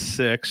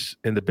 5-6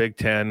 in the Big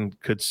Ten.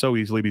 Could so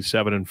easily be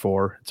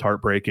 7-4. It's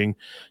heartbreaking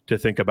to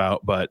think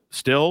about, but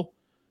still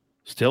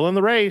in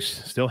the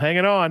race, still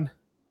hanging on.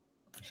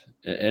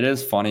 It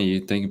is funny. You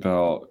think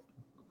about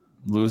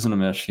losing to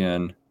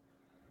Michigan.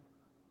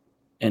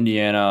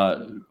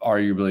 Indiana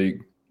arguably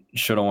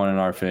should have won in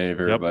our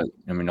favor, but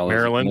I mean,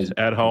 Maryland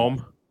at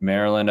home.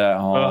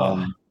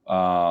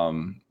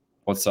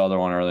 What's the other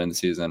one early in the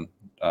season?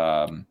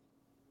 I'm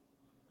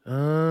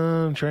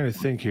trying to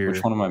think here.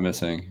 Which one am I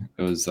missing?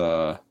 It was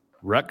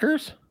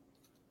Rutgers.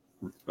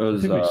 It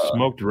was I think we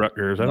smoked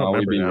Rutgers. I don't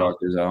remember. We beat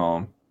Rutgers at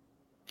home.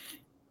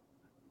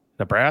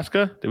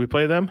 Nebraska? Did we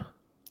play them?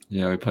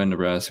 Yeah, we played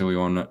Nebraska.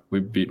 We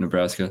beat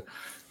Nebraska.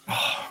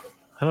 I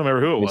don't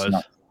remember who it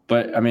was.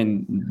 But I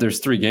mean, there's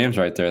 3 games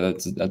right there.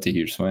 That's a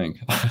huge swing.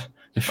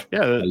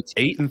 Yeah,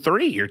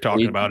 8-3 you're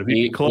talking about. If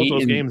you can close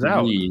those games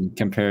out,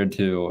 compared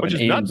to which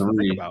is nuts to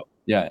think about.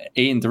 Yeah,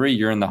 8-3,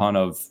 you're in the hunt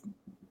of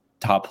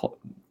top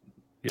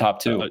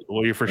 2.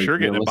 Well, you're for sure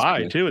getting a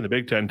bye too in the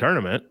Big Ten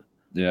tournament.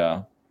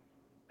 Yeah.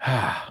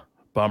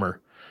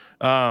 Bummer.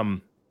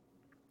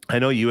 I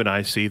know you and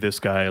I see this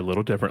guy a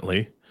little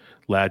differently,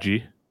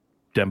 Ladji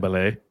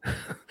Dembele.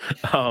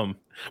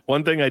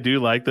 One thing I do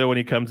like though when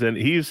he comes in,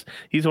 he's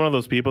one of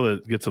those people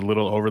that gets a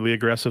little overly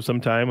aggressive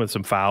sometimes with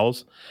some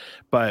fouls.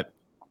 But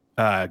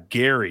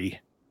Gary,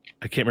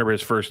 I can't remember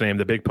his first name,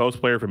 the big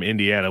post player from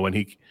Indiana, when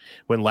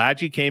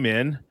Ladji came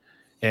in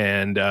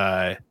and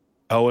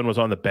Owen was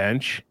on the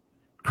bench,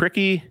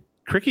 Cricky's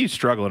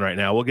struggling right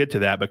now. We'll get to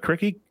that, but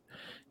Cricky,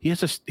 he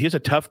has a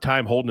tough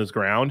time holding his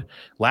ground.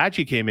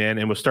 Ladji came in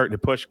and was starting to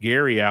push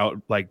Gary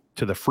out like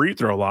to the free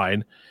throw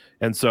line.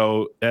 And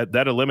so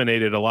that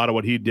eliminated a lot of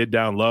what he did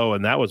down low.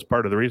 And that was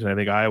part of the reason I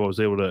think Iowa was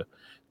able to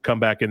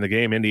come back in the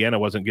game. Indiana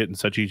wasn't getting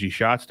such easy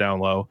shots down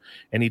low.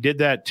 And he did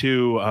that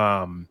to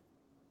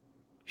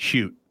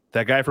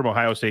that guy from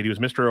Ohio State. He was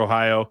Mr.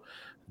 Ohio.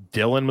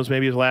 Dylan was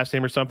maybe his last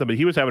name or something, but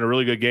he was having a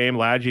really good game.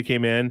 Ladji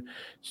came in,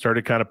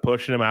 started kind of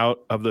pushing him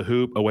out of the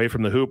hoop, away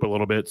from the hoop a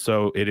little bit.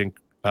 So it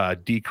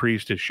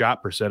decreased his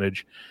shot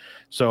percentage.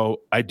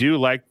 So I do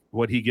like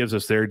what he gives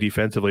us there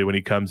defensively when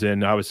he comes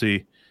in.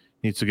 Obviously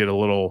needs to get a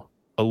little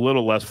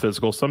less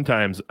physical.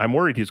 Sometimes I'm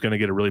worried he's going to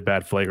get a really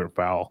bad flagrant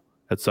foul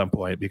at some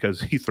point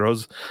because he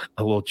throws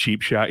a little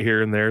cheap shot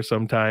here and there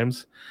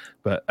sometimes.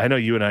 But I know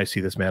you and I see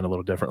this man a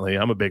little differently.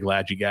 I'm a big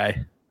Ladji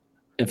guy.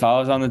 If I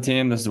was on the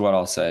team, this is what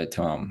I'll say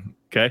to him.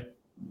 Okay.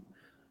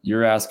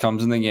 Your ass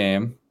comes in the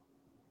game.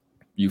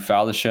 You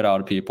foul the shit out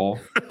of people.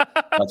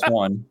 That's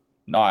one.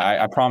 No,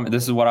 I promise.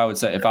 This is what I would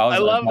say. If I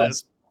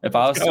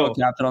was still a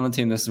captain on the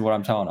team, this is what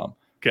I'm telling them.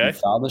 Okay. You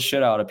foul the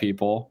shit out of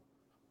people.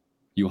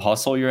 You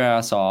hustle your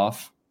ass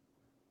off.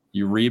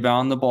 You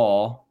rebound the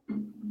ball,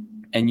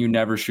 and you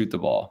never shoot the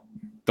ball.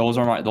 Those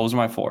are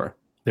my 4.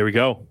 There we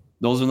go.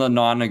 Those are the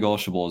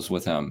non-negotiables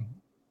with him,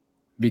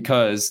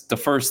 because the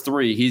first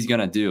 3 he's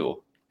gonna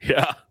do.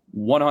 Yeah.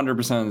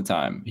 100% of the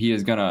time, he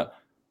is gonna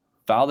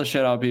foul the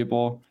shit out of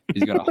people.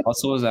 He's going to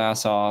hustle his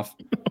ass off.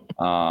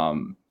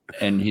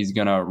 And he's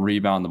going to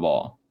rebound the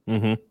ball.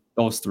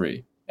 Those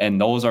three. And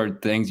those are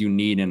things you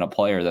need in a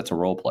player that's a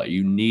role player.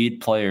 You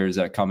need players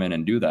that come in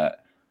and do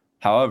that.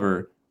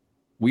 However,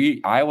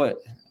 I'm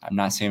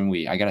not saying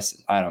we.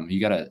 Adam,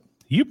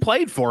 You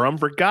played for him,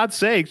 for God's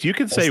sakes. You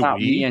can say it's not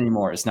we we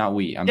anymore. It's not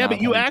we. But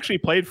you actually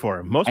played for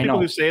him. Most people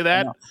who say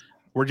that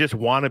were just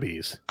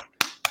wannabes.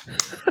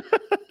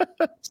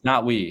 It's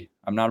not we.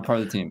 I'm not a part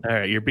of the team. All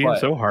right, you're being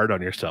so hard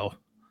on yourself.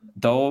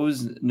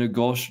 Those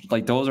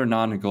are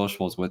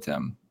non-negotiables with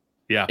him.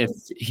 Yeah. If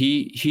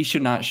he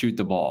should not shoot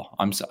the ball.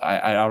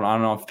 I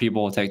don't know if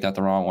people will take that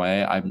the wrong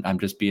way. I'm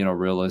just being a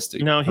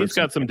realistic. No, he's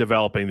got some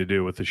developing to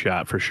do with the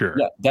shot for sure.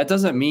 Yeah, that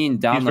doesn't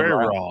mean he's very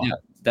raw. Yeah,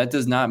 that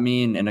does not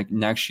mean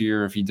next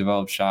year if he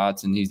develops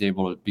shots and he's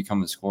able to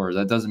become a scorer.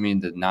 That doesn't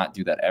mean to not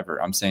do that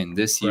ever. I'm saying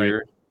this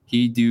year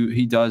he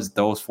does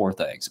those four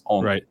things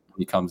only when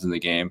he comes in the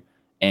game,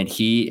 and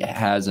he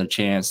has a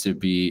chance to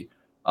be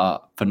a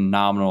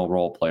phenomenal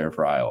role player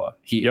for Iowa.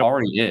 He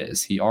already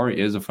is. He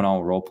already is a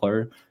phenomenal role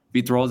player. If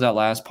he throws that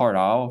last part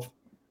out,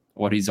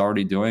 what he's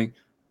already doing,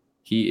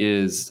 he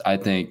is, I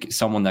think,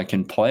 someone that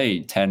can play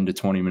 10 to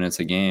 20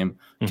 minutes a game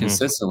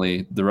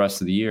consistently the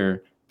rest of the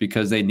year,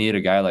 because they need a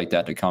guy like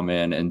that to come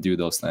in and do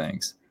those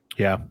things.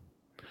 Yeah.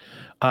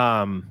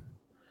 So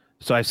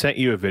I sent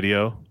you a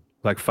video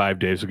like 5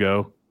 days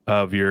ago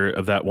of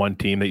that one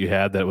team that you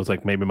had that was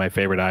like maybe my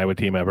favorite Iowa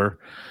team ever.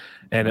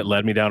 And it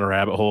led me down a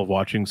rabbit hole of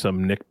watching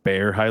some Nick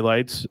Baer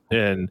highlights.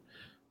 And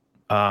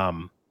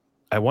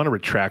I want to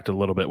retract a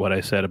little bit what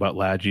I said about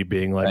Ladgy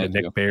being like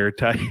Nick Baer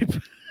type.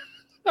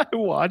 I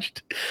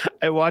watched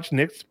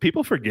Nick's.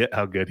 People forget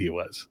how good he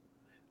was.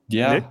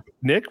 Yeah.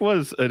 Nick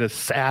was an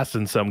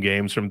assassin some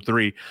games from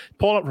three,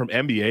 pulled up from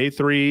NBA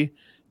three,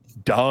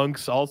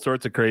 dunks, all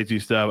sorts of crazy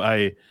stuff.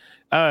 I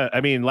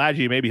mean,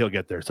 Ladgy, maybe he'll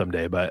get there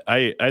someday, but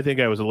I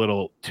think I was a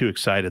little too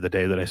excited the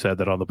day that I said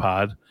that on the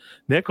pod.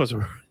 Nick was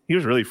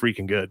really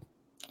freaking good.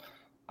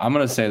 I'm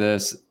going to say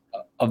this.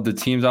 Of the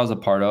teams I was a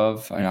part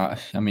of, I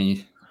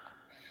mean,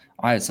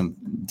 I had some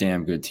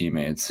damn good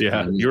teammates.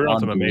 Yeah, you were on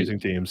some amazing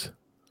teams.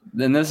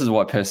 Then this is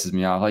what pisses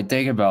me off. Like,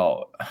 think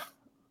about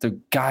the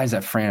guys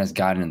that Fran has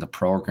gotten in the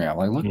program.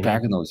 Like, look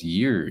back in those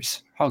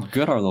years. How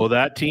good are those? Well,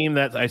 that team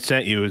that I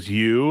sent you is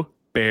you,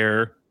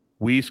 Bear,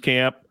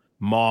 Wieskamp,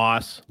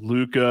 Moss,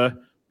 Luca,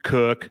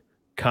 Cook,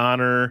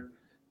 Connor,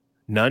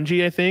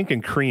 Nungy, I think,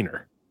 and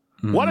Kriener.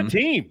 What a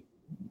team!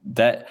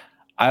 That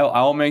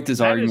I'll make this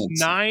argument. Is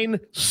 9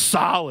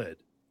 solid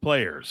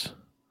players.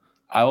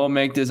 I will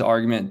make this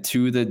argument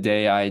to the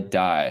day I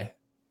die.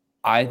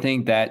 I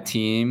think that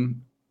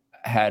team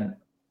had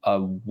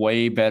a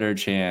way better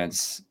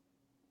chance,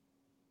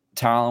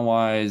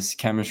 talent-wise,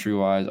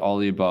 chemistry-wise, all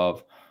the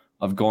above,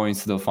 of going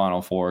to the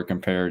Final Four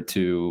compared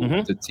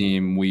to the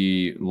team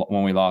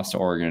when we lost to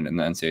Oregon in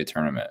the NCAA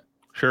tournament.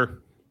 Sure.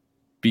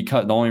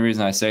 Because the only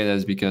reason I say that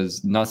is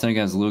because nothing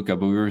against Luka,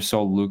 but we were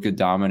so Luka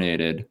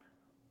dominated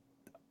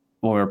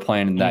when we were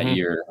playing in that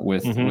year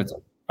with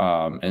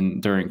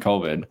and during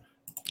COVID.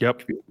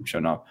 Yep.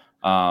 Showing up.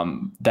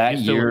 That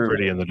He's year, still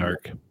pretty in the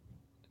dark.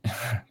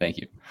 Thank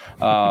you.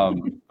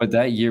 But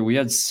that year we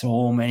had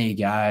so many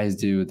guys,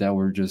 dude, that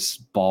were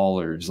just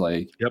ballers.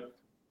 Like,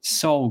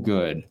 so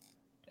good.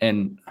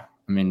 And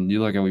I mean,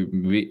 you look at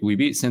we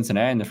beat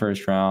Cincinnati in the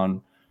first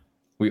round.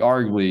 We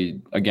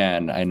arguably,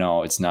 again, I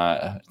know it's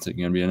going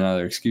to be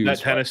another excuse. That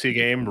Tennessee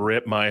game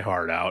ripped my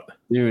heart out,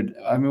 dude.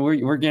 I mean,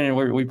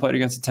 we played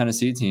against a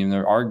Tennessee team.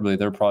 They're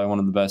probably one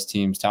of the best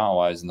teams talent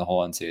wise in the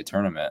whole NCAA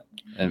tournament.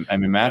 And I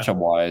mean, matchup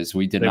wise,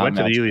 we did not. They went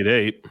to the Elite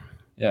Eight.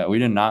 Yeah, we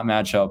did not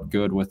match up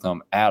good with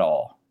them at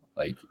all,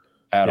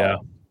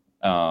 all.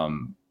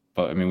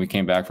 But I mean, we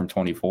came back from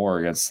 24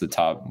 against the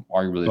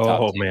arguably the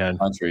top team in the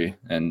country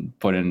and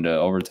put into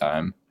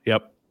overtime.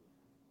 Yep.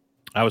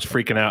 I was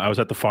freaking out. I was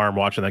at the farm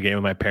watching that game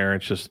with my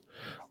parents, just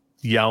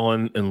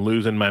yelling and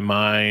losing my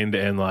mind.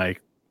 And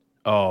like,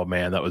 oh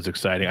man, that was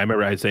exciting. I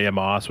remember Isaiah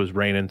Moss was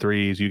raining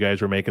threes. You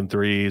guys were making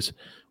threes.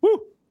 Woo!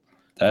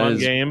 Fun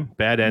game,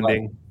 bad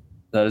ending.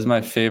 That is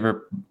my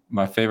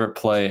favorite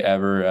play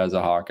ever as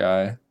a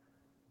Hawkeye.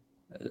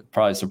 It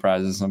probably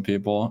surprises some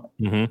people.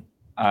 Who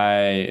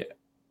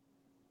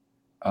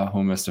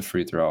missed a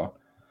free throw?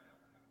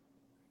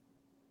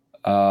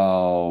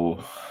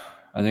 Oh,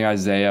 I think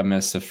Isaiah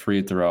missed a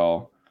free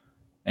throw,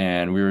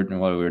 and we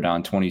were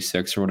down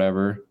 26 or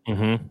whatever,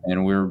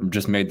 and we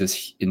just made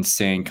this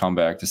insane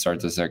comeback to start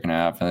the second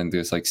half. I think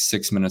there's like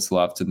 6 minutes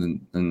left in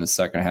the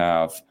second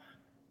half,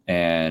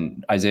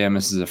 and Isaiah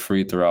misses a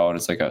free throw, and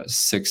it's like a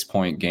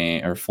 6-point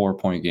game or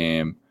 4-point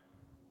game.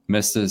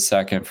 Missed his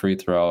second free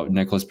throw.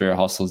 Nicholas Baer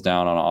hustles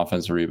down on an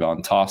offensive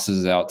rebound,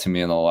 tosses it out to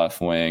me in the left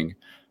wing.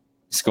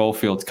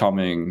 Schofield's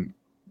coming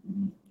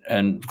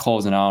and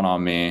closing out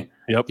on me.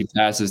 Yep. He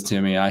passes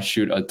to me. I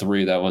shoot a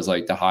three that was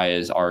like the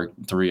highest arc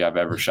three I've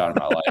ever shot in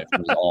my life. It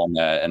was all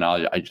net, and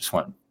I just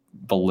went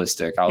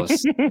ballistic. I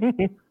was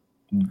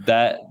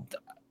that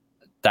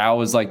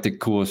was like the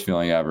coolest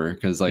feeling ever,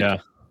 because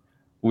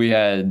we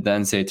had the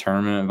NCAA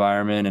tournament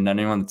environment, and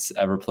anyone that's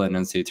ever played an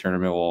NCAA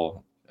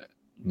tournament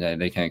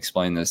they can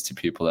explain this to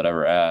people that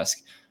ever ask.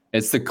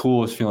 It's the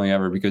coolest feeling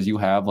ever because you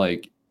have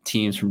like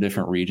teams from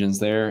different regions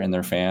there and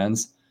their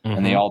fans,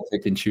 and they all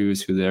pick and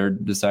choose who they're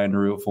deciding to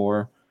root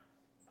for.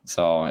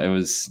 So it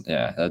was,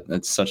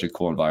 it's such a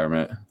cool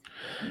environment.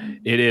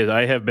 It is.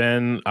 I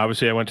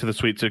went to the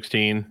Sweet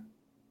 16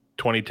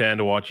 2010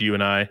 to watch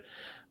UNI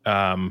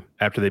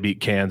after they beat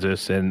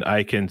Kansas, and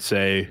I can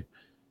say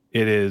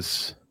it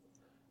is,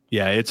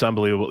 it's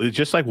unbelievable. It's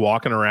just like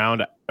walking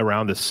around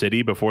the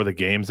city before the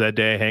games that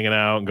day, hanging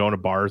out and going to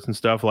bars and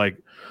stuff, like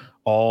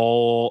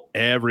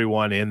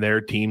everyone in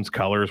their team's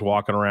colors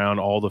walking around,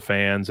 all the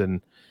fans.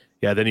 And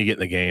then you get in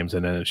the games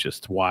and then it's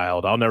just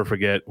wild. I'll never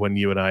forget when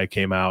UNI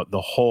came out,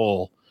 the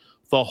whole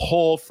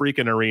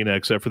freaking arena,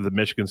 except for the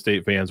Michigan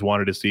State fans,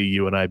 wanted to see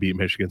UNI beat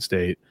Michigan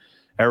State.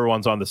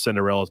 Everyone's on the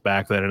Cinderellas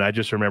back then. And I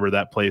just remember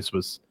that place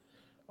was,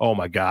 oh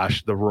my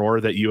gosh, the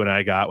roar that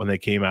UNI got when they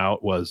came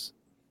out was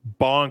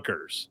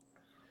bonkers,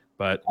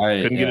 but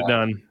couldn't get it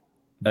done.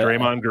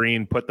 Draymond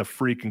Green put the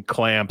freaking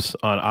clamps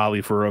on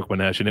Ali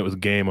Farouk-Manesh, and it was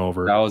game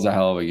over. That was a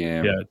hell of a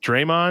game. Yeah,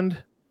 Draymond,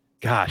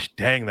 gosh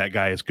dang, that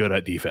guy is good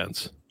at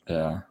defense.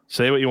 Yeah.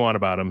 Say what you want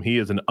about him. He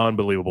is an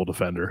unbelievable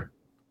defender.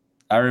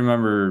 I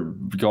remember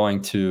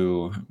going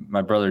to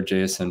my brother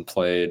Jason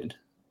played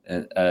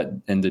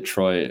in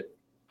Detroit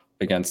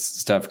against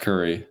Steph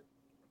Curry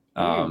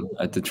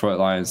at Detroit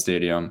Lions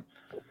Stadium.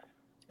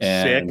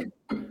 And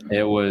sick.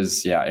 It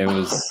was.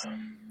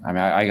 I mean,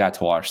 I got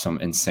to watch some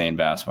insane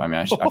basketball. I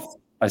mean,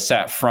 I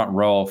sat front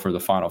row for the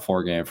Final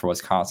Four game for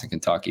Wisconsin,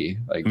 Kentucky.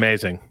 Like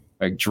amazing.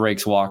 Like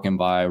Drake's walking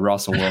by,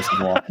 Russell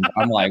Wilson's walking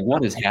by. I'm like,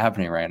 what is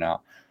happening right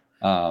now?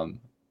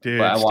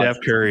 Dude, Steph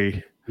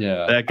Curry.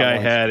 Yeah. That guy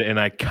had an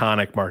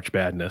iconic March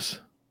Madness.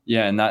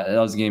 Yeah, and that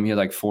was a game he had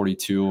like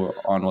 42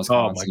 on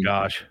Wisconsin. Oh my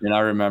gosh. And I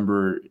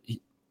remember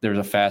there was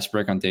a fast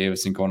break on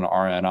Davidson going to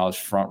RN, and I was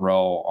front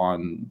row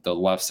on the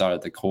left side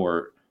of the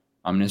court.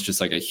 I mean, it's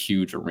just like a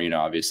huge arena,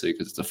 obviously,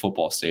 because it's a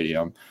football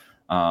stadium.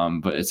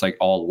 But it's like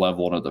all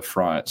level to the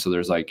front. So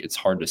there's like, it's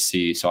hard to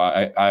see. So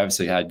I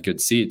obviously had good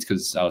seats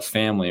because I was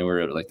family. We were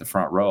at like the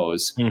front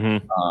rows.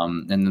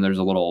 And then there's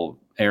a little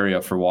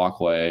area for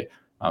walkway.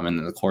 And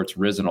then the court's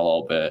risen a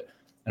little bit.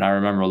 And I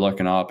remember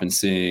looking up and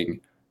seeing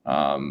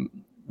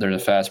there's a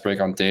fast break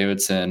on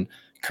Davidson.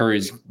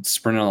 Curry's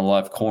sprinting on the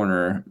left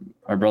corner.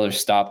 My brother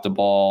stopped the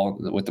ball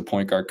with the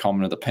point guard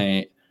coming to the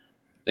paint.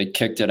 They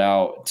kicked it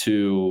out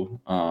to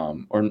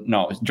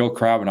Joe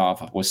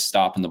Kravinoff was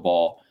stopping the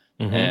ball.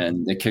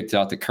 And they kicked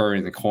out to Curry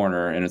in the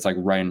corner, and it's like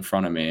right in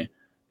front of me.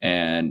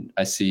 And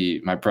I see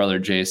my brother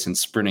Jason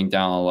sprinting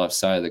down the left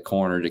side of the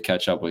corner to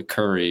catch up with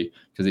Curry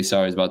because he saw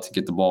he was about to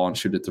get the ball and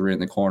shoot a three in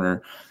the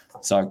corner.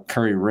 Saw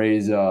Curry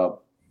raise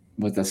up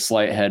with a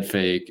slight head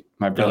fake.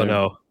 My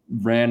brother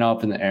ran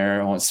up in the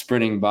air and went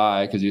sprinting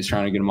by because he was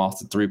trying to get him off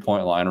the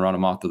 3-point line, run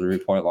him off the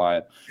 3-point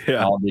line.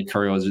 Yeah.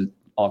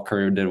 All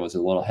Curry did was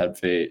a little head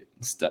fake,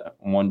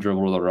 one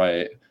dribble to the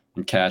right,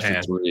 and catch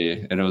the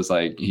three. And it was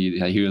like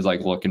he was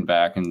like looking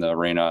back in the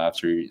arena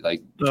after he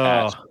like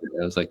catched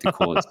it. It was like the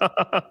coolest.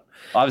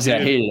 Obviously, I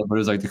hated it, but it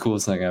was like the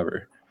coolest thing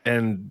ever.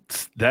 And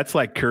that's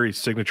like Curry's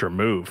signature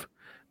move.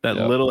 That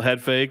little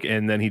head fake,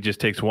 and then he just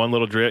takes one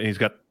little dribble, and he's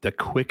got the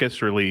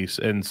quickest release.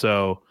 And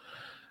so,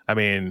 I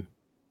mean,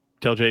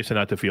 tell Jason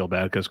not to feel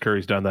bad because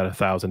Curry's done that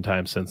 1,000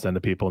 times since then to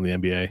people in the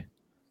NBA.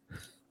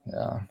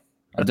 Yeah.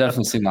 I've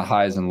definitely seen the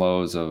highs and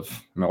lows of.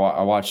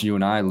 I watched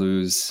UNI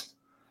lose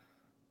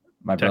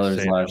my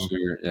brothers last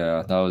year.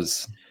 Yeah, that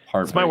was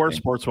heartbreaking. It's my worst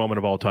sports moment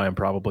of all time,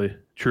 probably.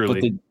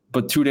 Truly.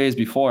 But 2 days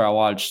before, I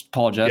watched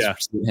Paul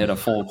Jesperson hit a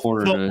full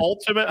quarter. The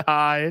ultimate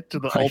high to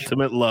the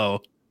ultimate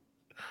low.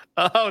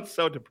 Oh, it's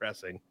so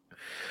depressing.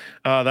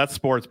 That's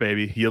sports,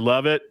 baby. You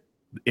love it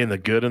in the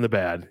good and the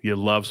bad. You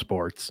love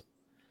sports.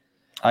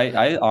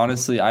 I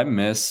honestly, I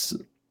miss.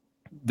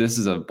 This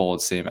is a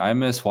bold statement. I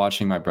miss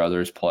watching my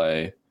brothers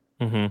play.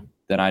 Than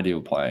I do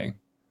playing.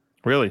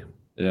 Really?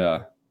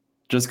 Yeah.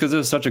 Just because it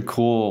was such a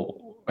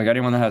cool, like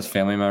anyone that has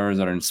family members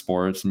that are in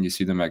sports and you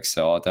see them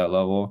excel at that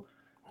level.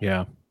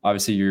 Yeah.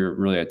 Obviously you're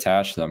really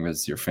attached to them because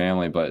it's your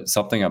family, but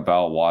something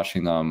about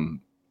watching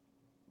them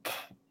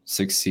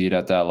succeed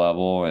at that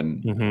level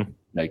and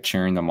like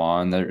cheering them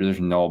on, there's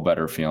no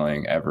better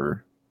feeling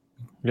ever.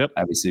 Yep.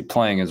 Obviously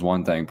playing is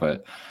one thing,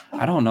 but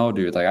I don't know,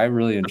 dude. Like I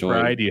really enjoyed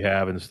the pride you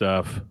have and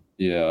stuff.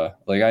 Yeah.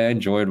 Like I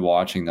enjoyed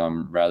watching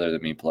them rather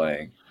than me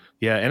playing.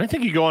 Yeah, and I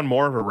think you go on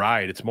more of a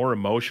ride. It's more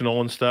emotional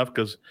and stuff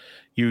because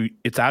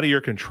it's out of your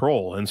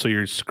control, and so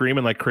you're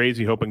screaming like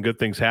crazy, hoping good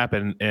things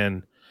happen.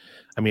 And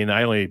I mean,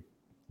 I only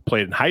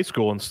played in high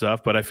school and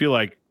stuff, but I feel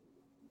like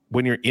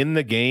when you're in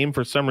the game,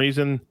 for some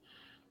reason,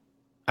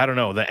 I don't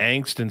know, the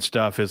angst and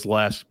stuff is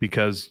less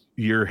because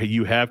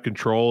you have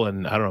control,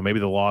 and I don't know, maybe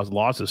the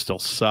losses still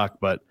suck,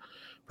 but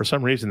for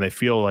some reason they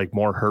feel like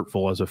more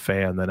hurtful as a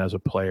fan than as a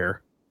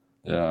player.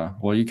 Yeah,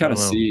 well, you kind of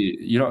see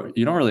you don't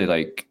really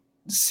like.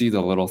 See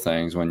the little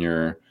things when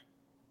you're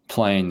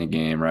playing the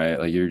game, right?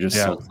 Like you're just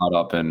so caught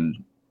up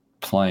in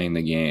playing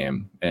the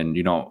game and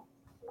you don't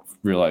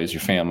realize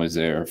your family's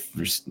there. If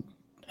there's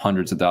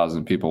hundreds of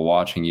thousands of people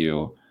watching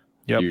you,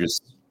 you're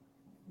just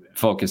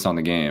focused on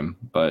the game.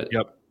 But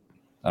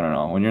I don't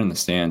know. When you're in the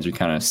stands, you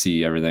kind of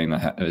see everything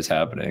that is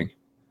happening.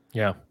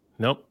 Yeah.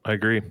 Nope. I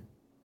agree.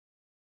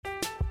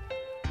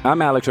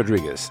 I'm Alex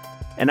Rodriguez.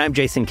 And I'm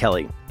Jason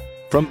Kelly.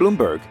 From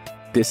Bloomberg,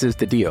 this is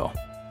The Deal.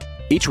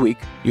 Each week,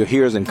 you'll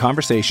hear us in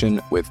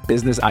conversation with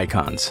business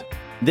icons.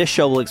 This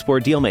show will explore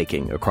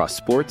deal-making across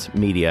sports,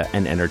 media,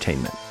 and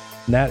entertainment.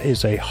 That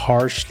is a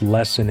harsh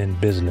lesson in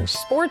business.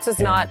 Sports is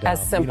not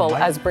as simple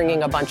as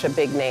bringing a bunch of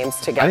big names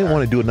together. I didn't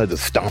want to do another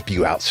stomp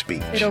you out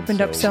speech. It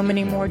opened up so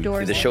many more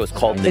doors. The show is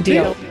called The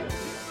Deal.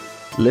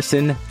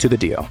 Listen to The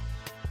Deal.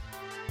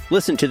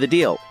 Listen to The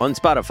Deal on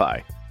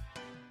Spotify.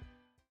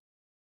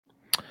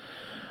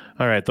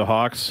 All right, the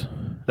Hawks.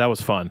 That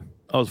was fun.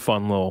 That was a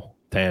fun little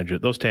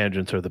tangent. Those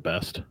tangents are the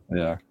best.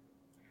 Yeah.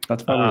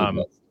 That's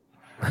probably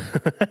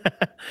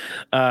the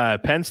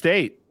best. Penn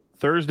State,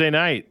 Thursday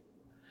night.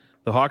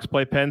 The Hawks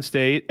play Penn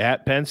State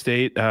at Penn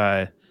State.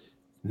 No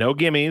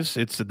gimmies.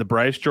 It's at the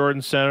Bryce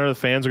Jordan Center. The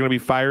fans are going to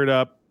be fired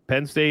up.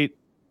 Penn State,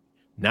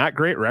 not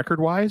great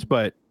record-wise,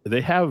 but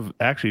they have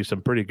actually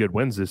some pretty good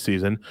wins this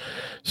season.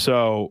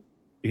 So,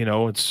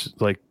 it's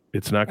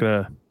not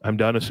going to – I'm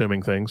done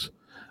assuming things.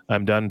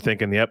 I'm done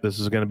thinking, yep, this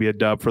is going to be a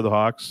dub for the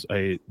Hawks.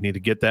 I need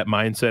to get that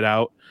mindset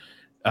out.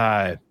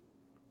 I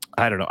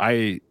don't know.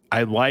 I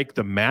like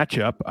the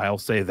matchup. I'll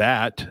say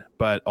that.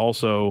 But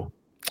also,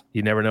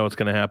 you never know what's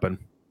going to happen.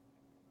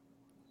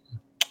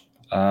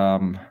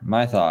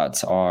 My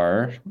thoughts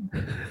are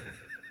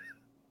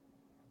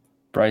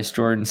Bryce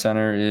Jordan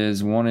Center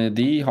is one of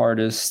the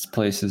hardest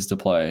places to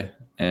play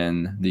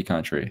in the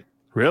country.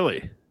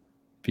 Really?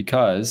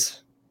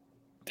 Because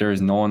there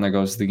is no one that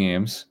goes to the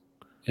games.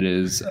 It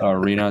is an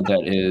arena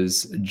that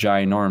is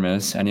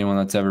ginormous. Anyone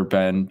that's ever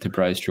been to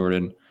Bryce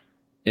Jordan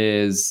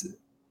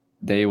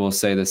they will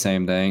say the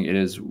same thing. It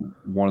is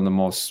one of the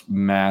most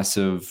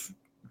massive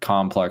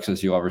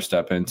complexes you'll ever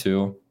step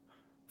into,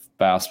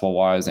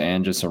 basketball-wise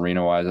and just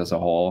arena-wise as a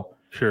whole.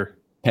 Sure.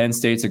 Penn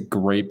State's a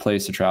great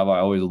place to travel. I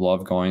always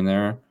love going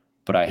there,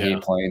 but I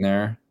hate playing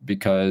there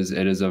because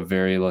it is a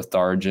very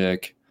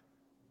lethargic,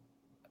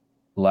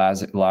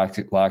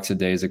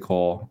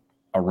 lackadaisical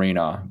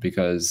arena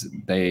because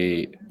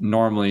they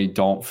normally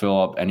don't fill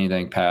up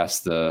anything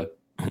past the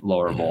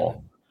lower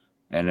bowl.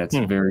 And it's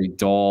very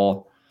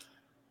dull,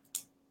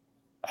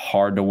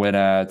 hard to win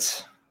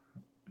at.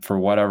 For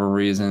whatever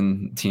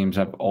reason, teams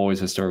have always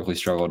historically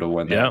struggled to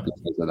win that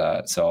because of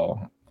that.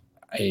 So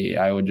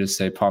I would just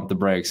say pump the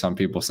brakes. Some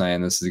people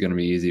saying this is going to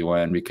be easy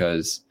win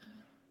because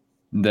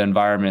the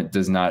environment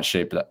does not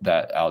shape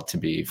that out to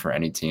be for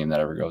any team that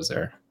ever goes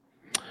there.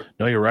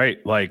 No, you're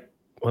right. Like,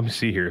 let me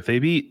see here. If they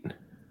beat –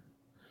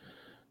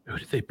 who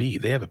did they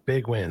beat? They have a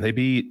big win. They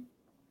beat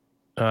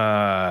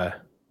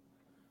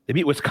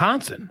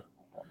Wisconsin.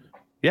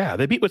 Yeah,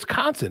 they beat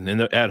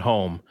Wisconsin at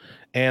home.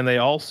 And they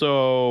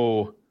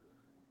also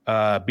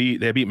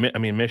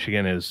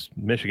Michigan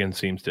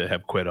seems to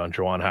have quit on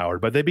Juwan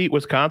Howard, but they beat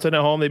Wisconsin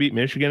at home. They beat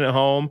Michigan at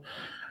home.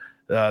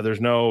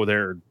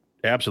 They're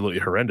absolutely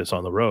horrendous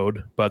on the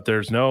road, but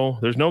there's no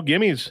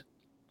gimmies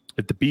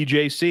at the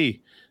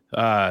BJC.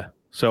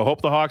 So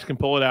hope the Hawks can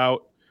pull it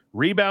out.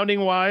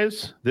 Rebounding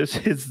wise, this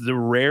is the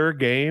rare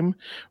game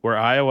where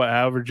Iowa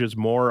averages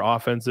more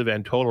offensive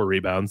and total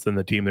rebounds than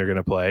the team they're going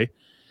to play.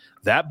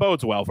 That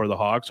bodes well for the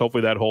Hawks.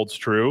 Hopefully that holds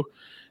true.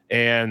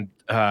 And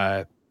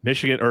Penn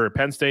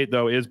State,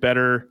 though, is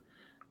better.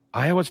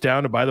 Iowa's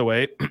down to, by the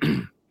way,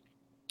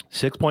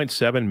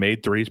 6.7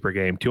 made threes per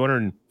game,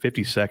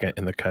 252nd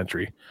in the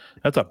country.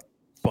 That's a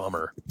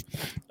bummer.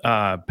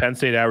 Penn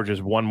State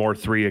averages one more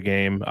three a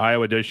game.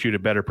 Iowa does shoot a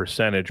better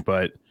percentage,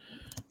 but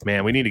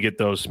man, we need to get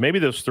those. Maybe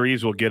those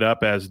threes will get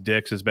up as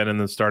Dix has been in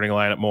the starting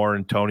lineup more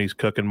and Tony's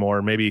cooking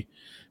more. Maybe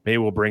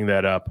we'll bring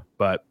that up.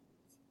 But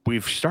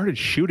we've started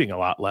shooting a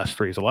lot less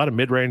threes, a lot of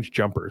mid-range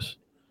jumpers.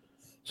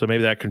 So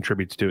maybe that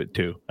contributes to it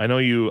too. I know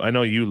you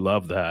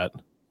love that.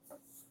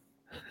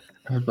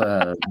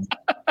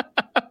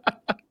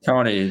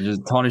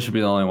 Tony should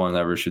be the only one that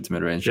ever shoots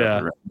mid-range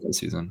jumper this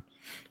season.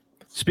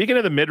 Speaking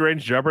of the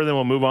mid-range jumper, then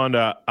we'll move on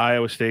to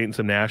Iowa State and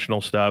some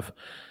national stuff.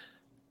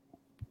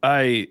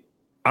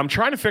 I'm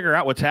trying to figure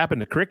out what's happened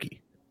to Krikke.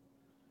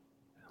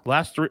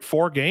 Last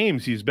 4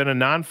 games, he's been a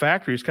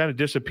non-factor. He's kind of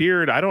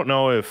disappeared. I don't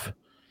know if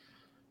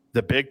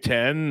the Big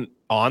Ten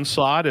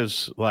onslaught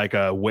is like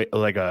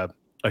a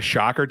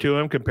shocker to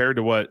him compared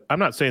to what – I'm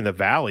not saying the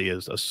Valley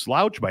is a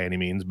slouch by any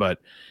means, but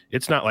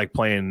it's not like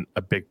playing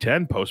a Big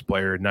Ten post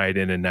player night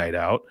in and night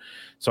out.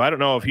 So I don't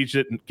know if he's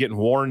getting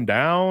worn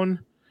down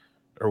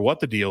or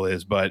what the deal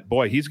is, but,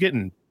 boy, he's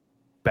getting –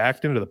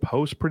 backed into the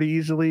post pretty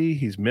easily.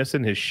 He's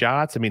missing his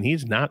shots. I mean,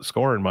 he's not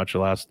scoring much the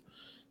last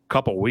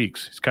couple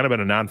weeks. He's kind of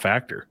been a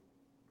non-factor.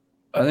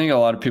 I think a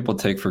lot of people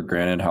take for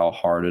granted how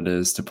hard it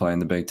is to play in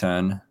the Big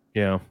Ten.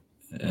 Yeah.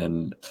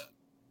 And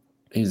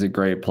he's a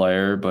great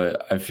player,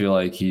 but I feel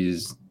like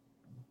he's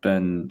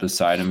been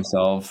beside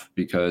himself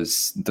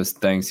because the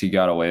things he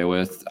got away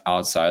with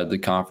outside the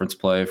conference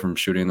play from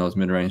shooting those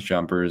mid-range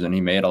jumpers, and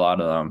he made a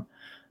lot of them.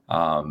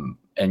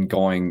 and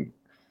going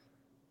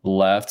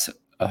left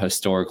a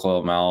historical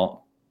amount,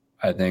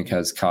 I think,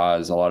 has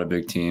caused a lot of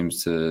Big Ten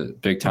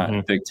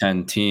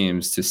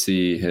teams to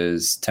see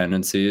his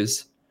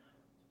tendencies.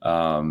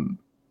 And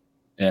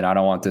I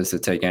don't want this to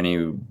take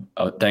any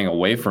thing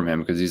away from him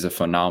because he's a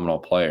phenomenal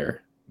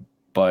player.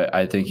 But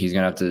I think he's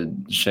going to have to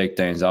shake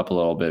things up a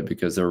little bit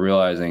because they're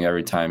realizing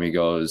every time he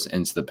goes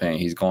into the paint,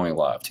 he's going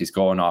left. He's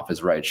going off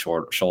his right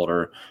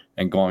shoulder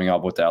and going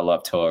up with that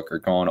left hook or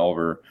going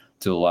over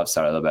to the left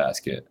side of the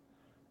basket.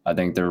 I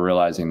think they're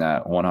realizing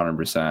that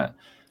 100%.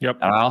 Yep.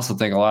 And I also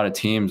think a lot of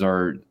teams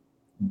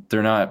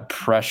they're not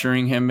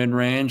pressuring him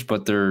mid-range,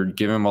 but they're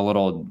giving him a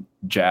little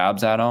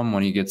jabs at him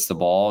when he gets the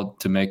ball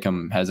to make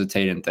him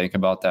hesitate and think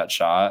about that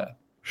shot.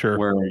 Sure.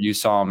 Where you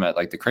saw him at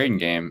like the Creighton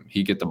game,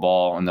 he'd get the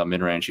ball in the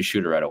mid-range, he'd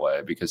shoot it right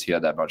away because he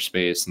had that much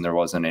space and there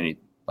wasn't any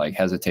like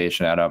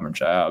hesitation at him or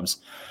jabs.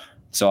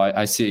 So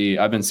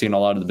I've been seeing a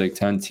lot of the Big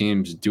Ten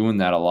teams doing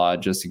that a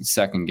lot just to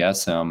second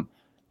guess him.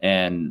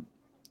 And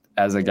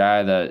as a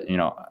guy that,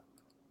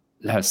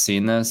 has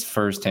seen this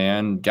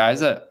firsthand, guys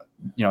that,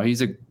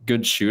 he's a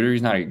good shooter.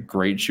 He's not a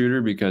great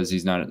shooter because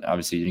he's not,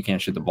 obviously you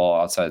can't shoot the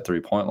ball outside the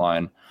 3-point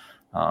line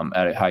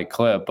at a high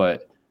clip.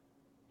 But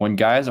when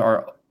guys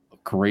are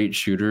great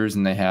shooters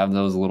and they have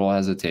those little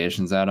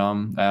hesitations at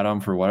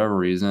them for whatever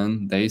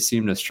reason, they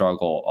seem to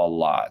struggle a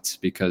lot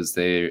because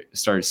they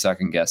start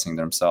second guessing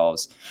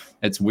themselves.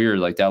 It's weird.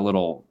 Like that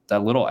little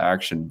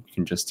action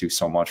can just do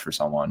so much for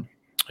someone.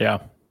 Yeah.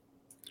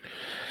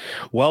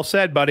 Well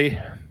said, buddy.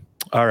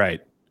 All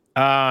right.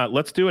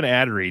 Let's do an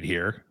ad read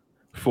here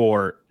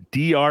for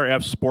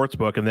DRF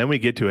Sportsbook, and then we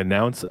get to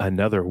announce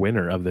another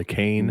winner of the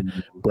Kane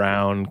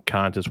Brown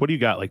contest. What do you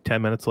got? Like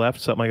 10 minutes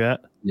left, something like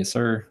that? Yes,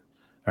 sir.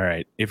 All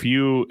right. If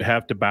you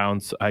have to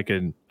bounce, I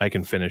can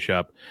finish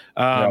up.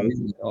 Why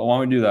don't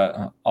we do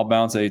that? I'll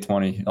bounce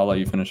 8:20. I'll let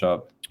you finish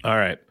up. All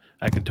right.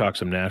 I can talk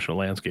some national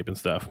landscape and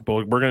stuff.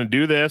 But we're going to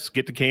do this,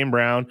 get to Kane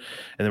Brown,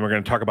 and then we're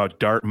going to talk about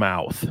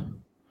Dartmouth.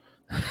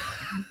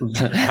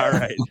 All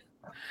right.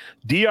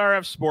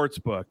 DRF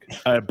Sportsbook,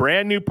 a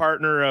brand new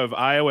partner of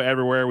Iowa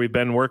Everywhere. We've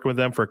been working with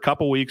them for a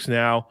couple weeks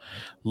now.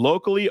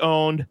 Locally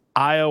owned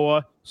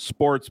Iowa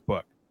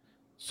Sportsbook.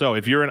 So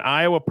if you're an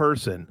Iowa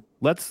person,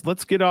 let's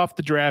get off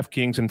the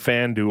DraftKings and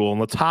FanDuel and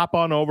let's hop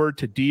on over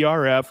to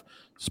DRF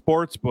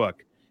Sportsbook.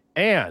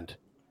 And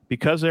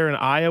because they're an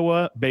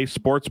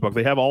Iowa-based sportsbook,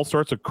 they have all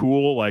sorts of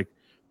cool like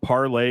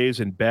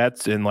parlays and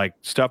bets and like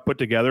stuff put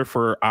together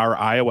for our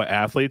Iowa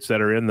athletes that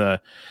are in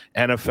the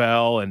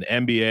NFL and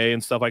NBA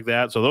and stuff like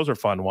that. So those are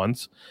fun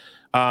ones.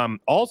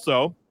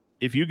 Also,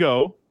 if you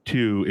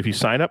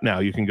sign up now,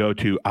 you can go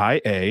to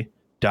ia.drf.com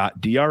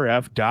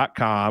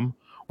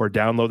or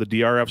download the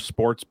DRF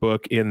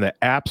Sportsbook in the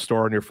App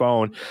Store on your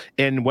phone.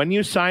 And when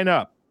you sign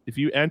up, if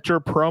you enter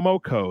promo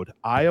code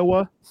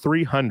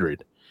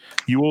Iowa300,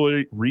 you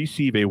will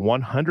receive a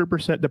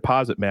 100%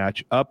 deposit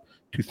match up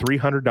to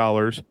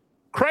 $300.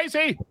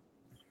 Crazy.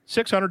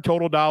 $600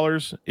 total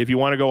dollars. If you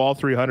want to go all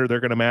 300,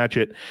 they're going to match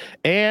it.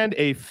 And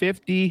a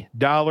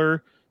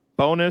 $50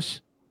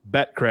 bonus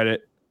bet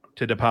credit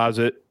to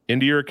deposit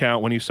into your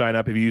account when you sign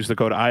up. If you use the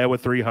code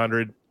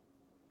Iowa300,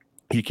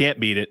 you can't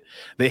beat it.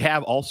 They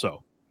have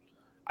also,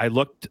 I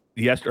looked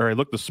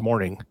this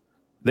morning,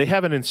 they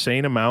have an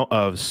insane amount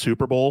of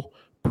Super Bowl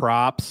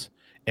props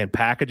and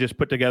packages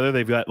put together.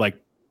 They've got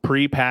like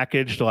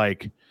pre-packaged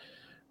like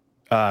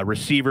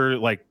receiver,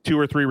 like 2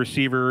 or 3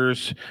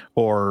 receivers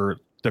or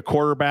the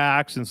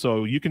quarterbacks. And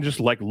so you can just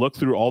like look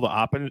through all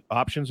the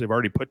options they've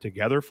already put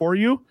together for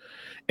you.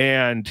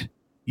 And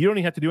you don't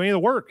even have to do any of the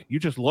work. You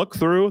just look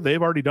through.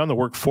 They've already done the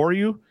work for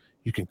you.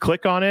 You can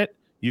click on it.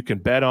 You can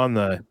bet on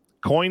the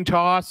coin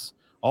toss,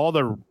 all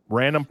the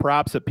random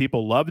props that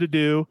people love to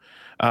do.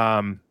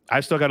 I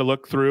still got to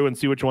look through and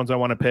see which ones I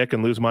want to pick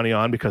and lose money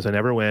on because I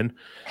never win.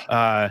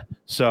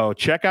 So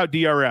check out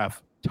DRF.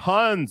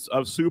 Tons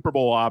of Super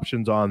Bowl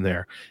options on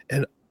there.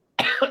 And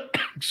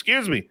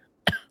excuse me,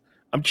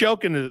 I'm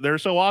choking. They're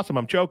so awesome.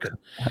 I'm choking.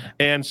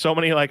 And so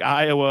many like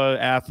Iowa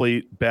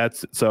athlete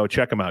bets. So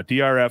check them out.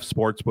 DRF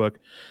Sportsbook.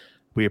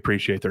 We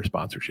appreciate their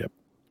sponsorship.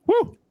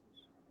 Woo!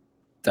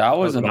 That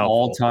was an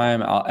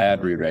all-time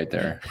ad read right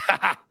there.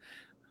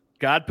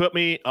 God put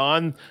me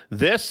on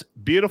this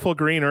beautiful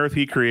green earth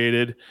he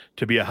created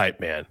to be a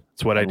hype man.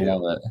 That's what I do.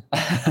 Love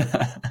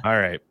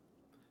it.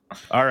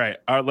 All right.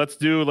 Let's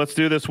do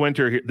this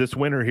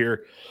winter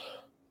here.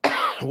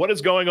 What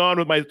is going on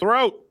with my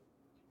throat?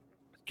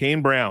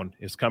 Kane Brown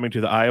is coming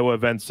to the Iowa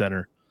Event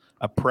Center.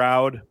 A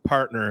proud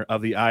partner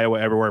of the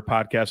Iowa Everywhere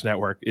Podcast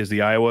Network is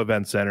the Iowa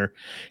Event Center.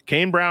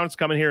 Kane Brown's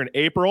coming here in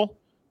April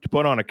to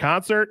put on a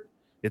concert.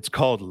 It's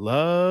called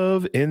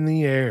Love in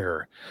the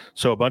Air.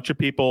 So a bunch of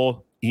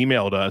people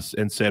emailed us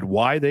and said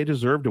why they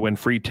deserve to win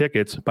free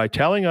tickets by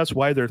telling us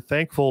why they're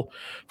thankful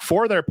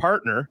for their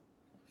partner.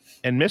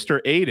 And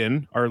Mr.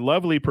 Aiden, our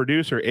lovely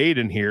producer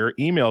Aiden here,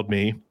 emailed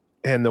me.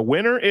 And the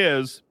winner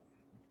is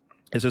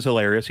this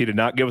hilarious. He did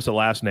not give us a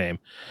last name.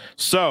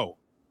 So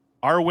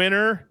our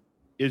winner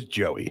is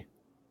Joey.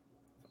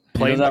 He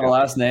doesn't have a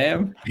last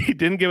name? He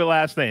didn't give a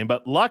last name.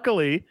 But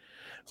luckily,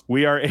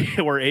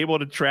 we're able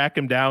to track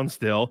him down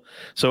still.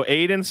 So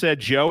Aiden said,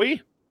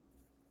 Joey,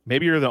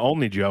 maybe you're the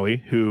only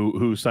Joey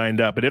who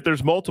signed up. But if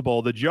there's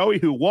multiple, the Joey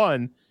who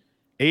won,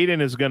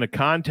 Aiden is going to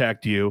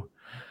contact you.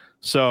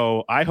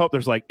 So I hope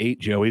there's like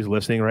 8 Joeys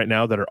listening right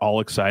now that are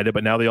all excited,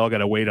 but now they all got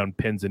to wait on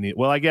pins and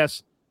well, I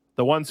guess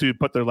the ones who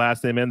put their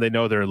last name in, they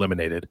know they're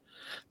eliminated.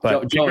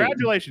 But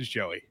congratulations,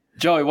 Joey.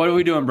 Joey, what are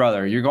we doing,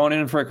 brother? You're going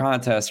in for a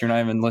contest. You're not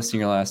even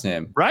listing your last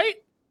name. Right?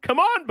 Come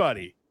on,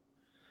 buddy.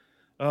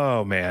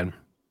 Oh, man.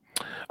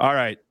 All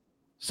right.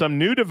 Some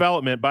new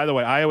development. By the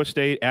way, Iowa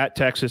State at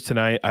Texas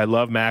tonight. I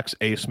love Max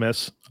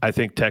Asmus. I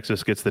think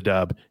Texas gets the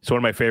dub. He's one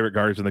of my favorite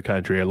guards in the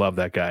country. I love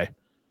that guy.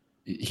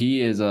 He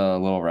is a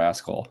little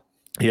rascal.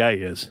 Yeah, he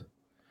is.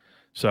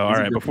 So, all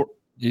right.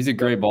 He's a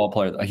great ball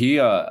player. He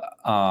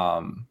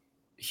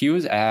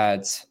was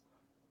at,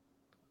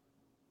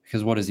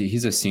 because what is he?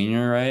 He's a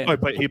senior, right? Oh,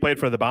 he played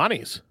for the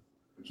Bonnies.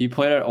 He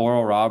played at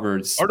Oral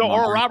Roberts. Oh no,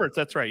 Oral Roberts.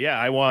 That's right. Yeah,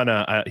 I won.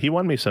 He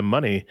won me some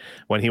money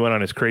when he went on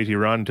his crazy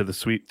run to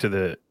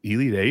the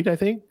Elite Eight. I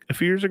think a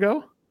few years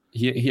ago.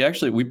 He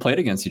actually, we played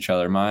against each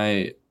other.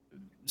 What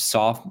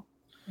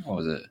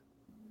was it?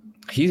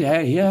 He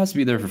has to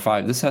be there for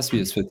 5. This has to be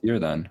his 5th year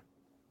then,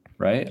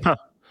 right? Huh.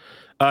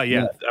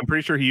 Yeah, I'm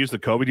pretty sure he used the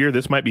COVID year.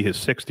 This might be his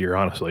 6th year,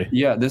 honestly.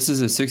 Yeah, this is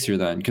his 6th year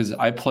then, because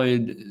I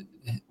played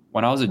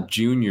when I was a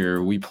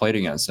junior. We played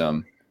against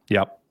him.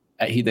 Yep.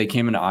 They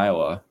came into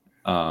Iowa.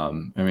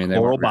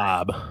 Oral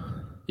Bob.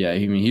 Yeah,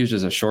 he was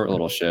just a short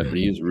little shit, but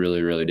he was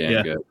really, really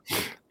damn good.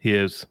 He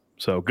is.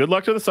 So good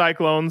luck to the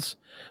Cyclones.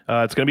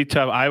 It's going to be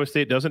tough. Iowa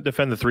State doesn't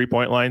defend the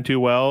 3-point line too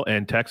well,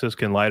 and Texas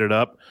can light it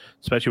up,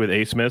 especially with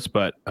Asmus.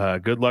 But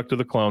good luck to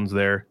the Clones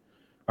there.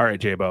 All right,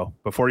 J-Bo,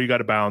 before you got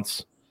to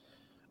bounce,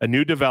 a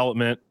new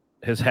development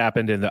has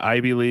happened in the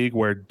Ivy League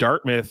where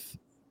Dartmouth,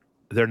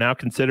 they're now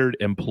considered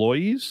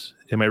employees.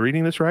 Am I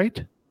reading this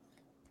right?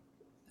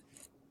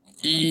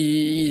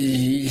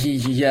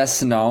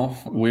 Yes, no.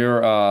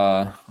 We're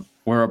a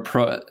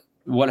pro.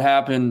 What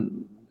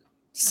happened?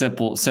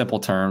 Simple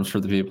terms for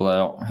the people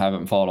that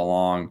haven't followed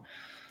along.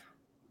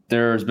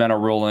 There's been a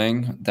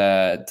ruling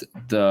that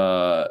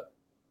the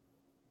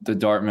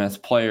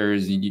Dartmouth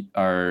players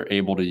are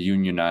able to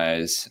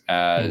unionize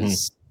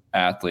as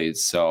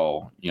athletes.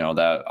 So,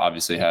 that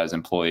obviously has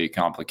employee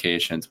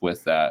complications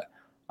with that.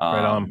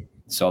 Right on.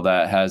 So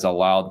that has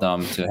allowed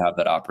them to have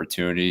that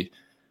opportunity.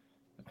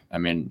 I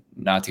mean,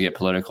 not to get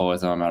political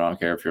with them, I don't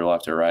care if you're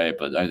left or right,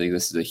 but I think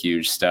this is a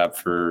huge step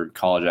for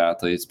college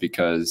athletes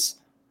because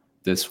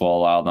this will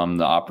allow them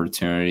the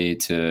opportunity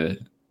to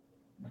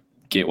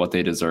get what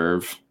they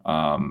deserve.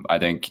 I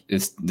think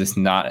it's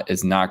not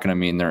going to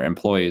mean they're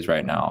employees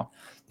right now.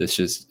 This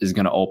just is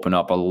going to open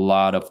up a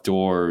lot of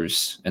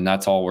doors, and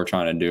that's all we're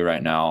trying to do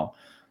right now,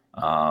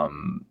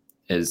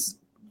 is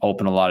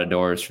open a lot of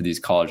doors for these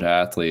college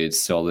athletes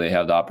so they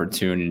have the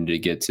opportunity to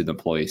get to the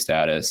employee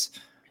status.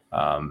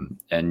 And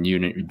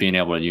being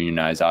able to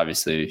unionize,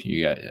 obviously,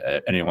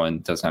 anyone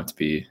doesn't have to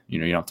be, you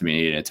don't have to be an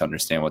idiot to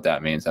understand what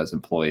that means as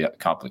employee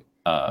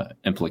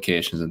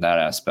implications in that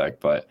aspect.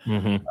 But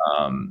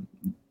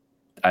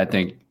I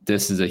think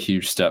this is a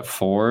huge step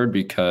forward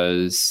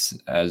because,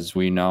 as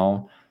we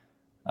know,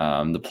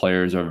 the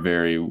players are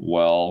very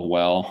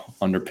well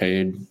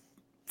underpaid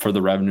for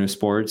the revenue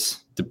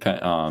sports.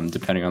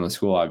 Depending on the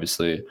school,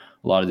 obviously,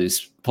 a lot of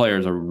these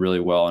players are really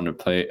well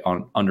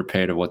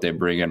underpaid of what they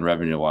bring in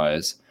revenue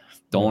wise.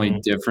 The only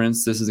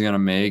difference this is going to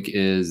make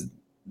is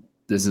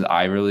this is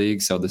Ivy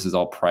League, so this is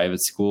all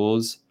private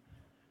schools.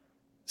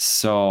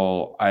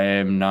 So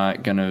I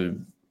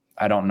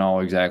don't know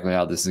exactly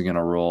how this is going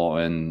to roll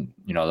in,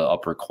 the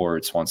upper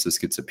courts once this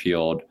gets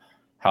appealed,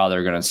 how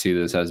they're going to see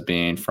this as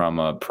being from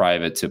a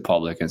private to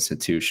public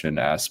institution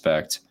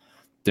aspect.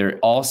 There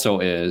also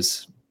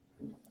is,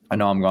 I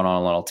know I'm going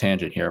on a little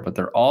tangent here, but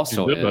there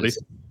also is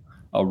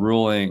a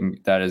ruling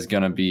that is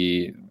going to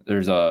be,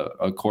 there's a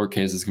court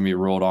case that's going to be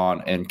ruled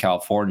on in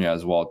California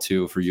as well,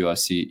 too, for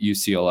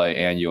UCLA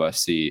and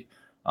USC,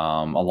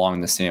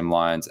 along the same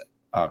lines,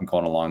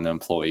 going along the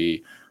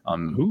employee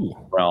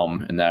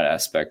realm in that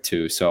aspect,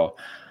 too. So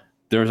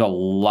there's a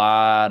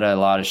lot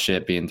of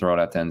shit being thrown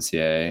at the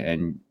NCAA,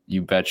 and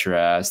you bet your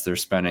ass they're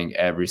spending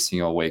every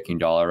single waking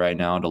dollar right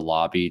now to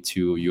lobby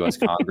to U.S.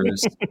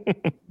 Congress.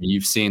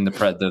 You've seen the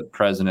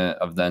president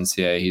of the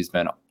NCAA. He's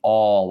been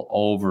all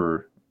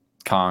over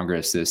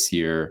Congress this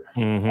year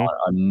on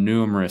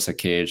numerous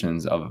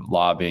occasions of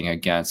lobbying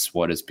against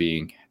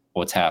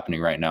what's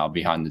happening right now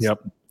behind the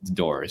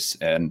doors.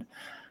 And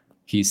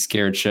he's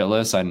scared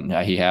shitless, and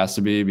he has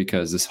to be,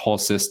 because this whole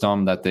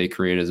system that they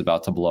created is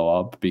about to blow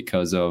up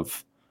because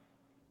of,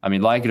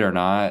 like it or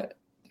not,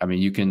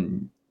 you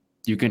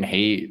can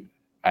hate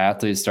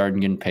athletes starting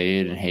getting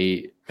paid and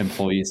hate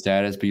employee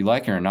status, but you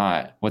like it or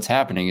not, what's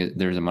happening is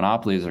there's a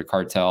monopoly, there's a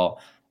cartel,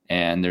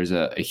 and there's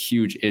a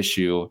huge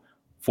issue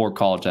for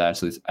college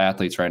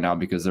athletes right now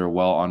because they're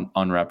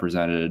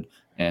unrepresented,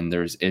 and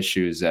there's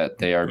issues that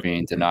they are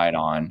being denied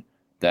on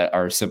that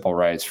are simple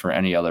rights for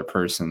any other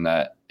person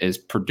that is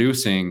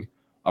producing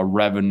a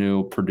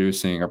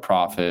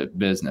profit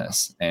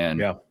business.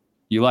 And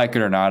You like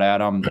it or not,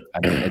 Adam,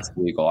 I mean, it's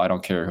illegal. I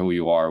don't care who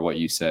you are, what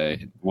you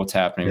say, what's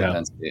happening with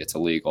NCAA. It's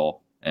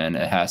illegal, and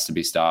it has to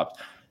be stopped.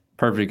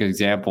 Perfect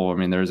example. I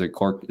mean, there's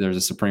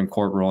a Supreme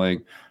Court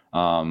ruling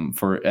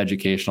for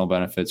educational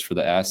benefits for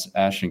the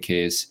Ashton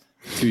case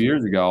 2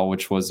 years ago,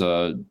 which was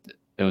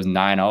it was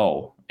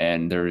 9-0,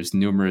 and there's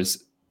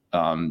numerous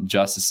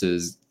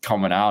justices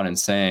coming out and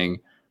saying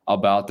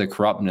about the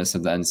corruptness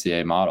of the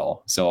NCAA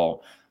model.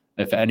 So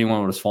if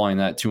anyone was following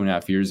that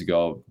 2.5 years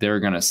ago, they're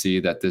going to see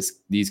that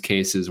these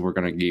cases were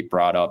going to get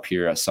brought up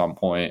here at some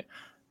point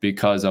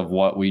because of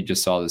what we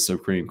just saw the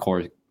Supreme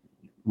Court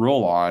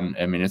rule on.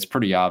 I mean, it's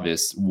pretty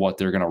obvious what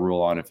they're going to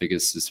rule on if it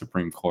gets to the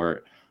Supreme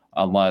Court,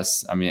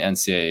 unless, I mean,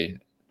 NCAA,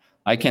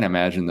 I can't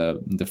imagine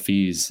the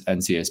fees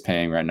NCAA is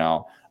paying right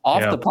now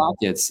off the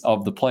pockets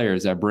of the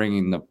players that are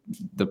bringing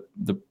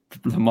the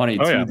money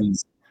to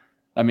these.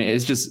 I mean,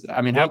 it's just,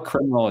 I mean, how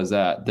criminal is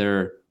that?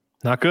 They're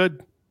not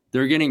good.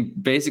 They're getting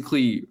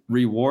basically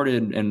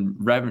rewarded and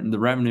the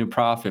revenue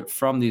profit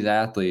from these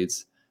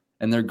athletes,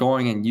 and they're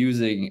going and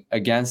using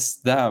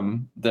against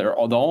them their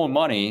own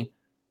money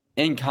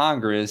in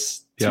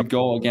Congress to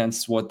go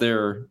against what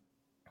they're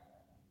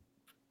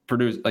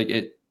producing. Like,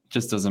 it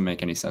just doesn't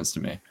make any sense to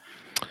me.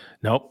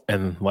 Nope.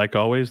 And like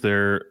always,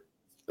 they're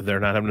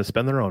not having to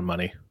spend their own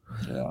money.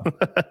 Yeah.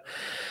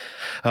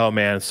 Oh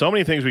man, so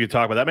many things we could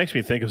talk about. That makes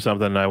me think of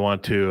something I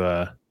want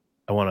to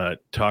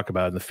talk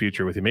about in the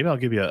future with you. Maybe I'll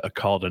give you a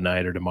call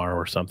tonight or tomorrow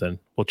or something.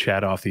 We'll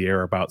chat off the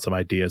air about some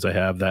ideas I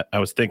have that I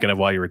was thinking of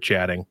while you were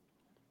chatting.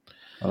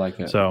 I like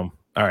it. So,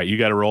 all right, you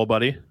got to roll,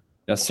 buddy.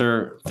 Yes,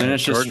 sir.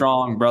 Finish it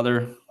strong,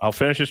 brother. I'll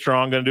finish it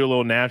strong. Going to do a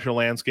little national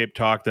landscape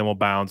talk, then we'll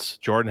bounce.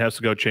 Jordan has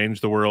to go change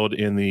the world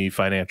in the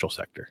financial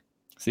sector.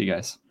 See you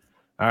guys.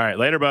 All right,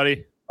 later,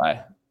 buddy.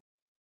 Bye.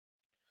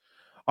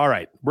 All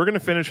right, we're going to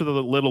finish with a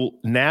little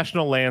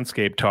national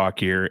landscape talk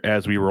here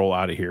as we roll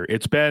out of here.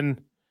 It's been,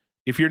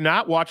 if you're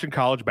not watching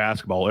college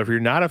basketball, if you're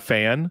not a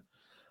fan,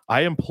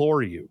 I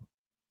implore you,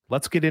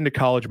 let's get into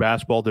college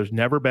basketball. There's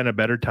never been a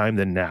better time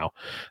than now.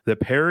 The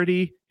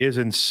parity is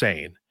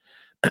insane.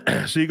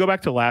 So you go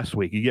back to last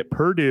week, you get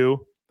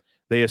Purdue,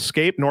 they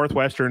escape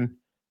Northwestern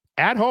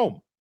at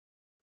home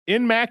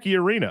in Mackey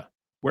Arena,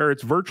 where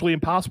it's virtually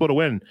impossible to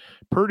win.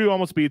 Purdue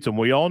almost beats them.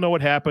 We all know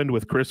what happened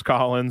with Chris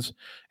Collins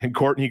and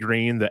Courtney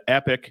Green, the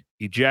epic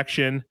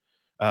ejection.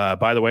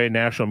 By the way,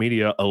 national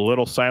media a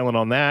little silent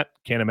on that.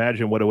 Can't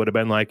imagine what it would have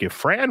been like if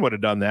Fran would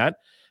have done that,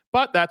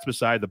 but that's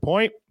beside the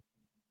point.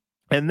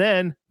 And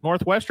then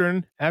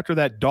Northwestern, after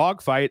that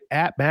dogfight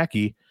at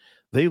Mackey,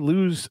 they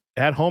lose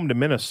at home to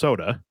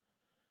Minnesota,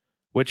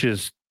 which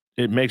is,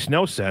 it makes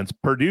no sense.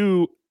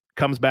 Purdue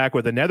comes back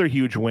with another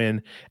huge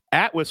win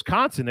at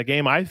Wisconsin, a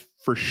game I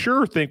for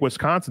sure think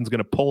Wisconsin's going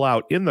to pull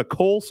out in the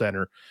Kohl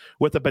Center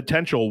with a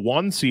potential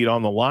 1 seed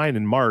on the line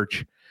in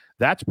March.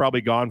 That's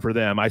probably gone for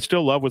them. I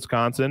still love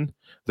Wisconsin.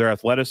 Their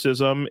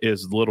athleticism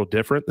is a little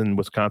different than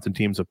Wisconsin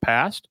teams have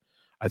passed.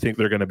 I think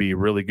they're going to be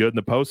really good in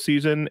the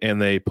postseason,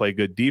 and they play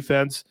good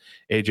defense.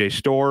 AJ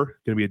Storr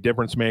going to be a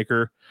difference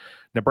maker.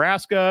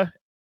 Nebraska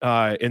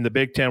in the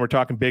Big Ten, we're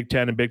talking Big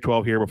Ten and Big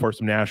 12 here before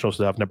some national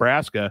stuff.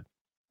 Nebraska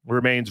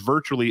remains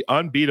virtually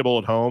unbeatable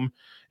at home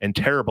and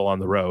terrible on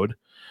the road.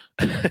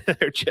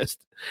 they're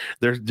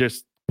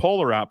just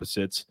polar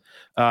opposites.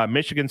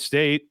 Michigan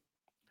State,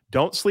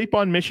 don't sleep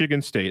on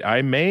Michigan State.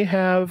 I may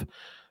have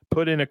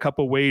put in a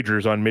couple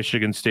wagers on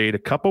Michigan State a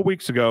couple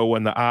weeks ago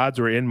when the odds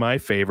were in my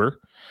favor,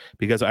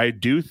 because I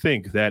do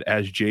think that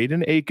as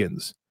Jaden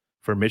Akins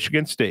for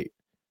Michigan State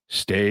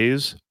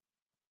stays,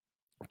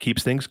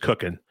 keeps things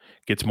cooking,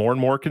 gets more and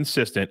more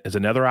consistent as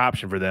another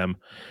option for them.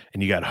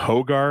 And you got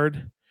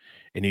Hogard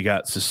and you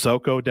got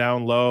Sissoko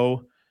down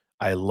low.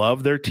 I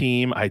love their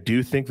team. I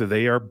do think that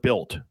they are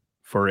built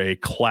for a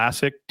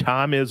classic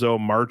Tom Izzo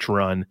March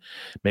run.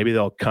 Maybe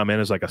they'll come in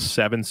as like a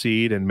 7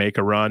 seed and make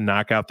a run,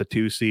 knock out the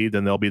 2 seed.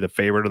 Then they'll be the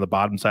favorite on the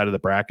bottom side of the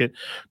bracket.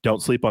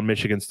 Don't sleep on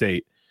Michigan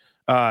State.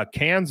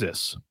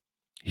 Kansas,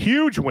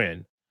 huge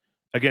win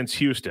against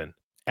Houston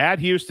at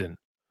Houston.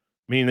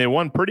 I mean, they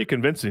won pretty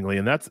convincingly,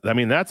 and that's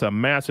a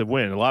massive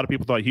win. A lot of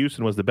people thought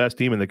Houston was the best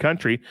team in the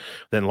country.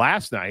 Then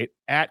last night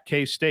at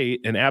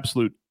K-State, an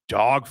absolute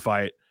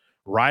dogfight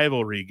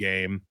rivalry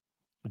game.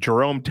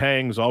 Jerome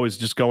Tang's always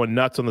just going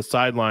nuts on the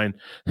sideline.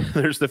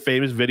 There's the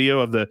famous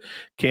video of the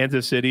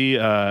Kansas City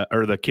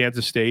or the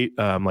Kansas State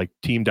like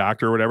team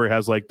doctor or whatever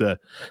has like the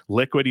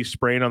liquid he's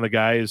spraying on the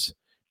guy's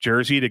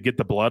jersey to get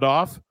the blood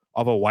off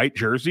of a white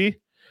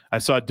jersey. I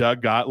saw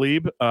Doug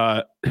Gottlieb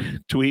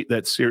tweet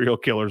that serial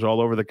killers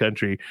all over the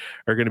country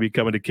are going to be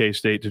coming to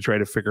K-State to try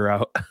to figure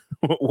out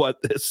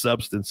what this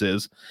substance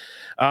is.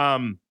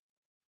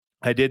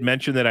 I did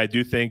mention that I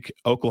do think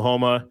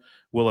Oklahoma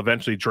will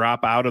eventually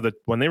drop out of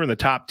when they were in the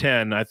top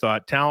 10. I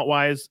thought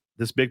talent-wise,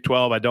 this Big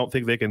 12, I don't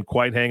think they can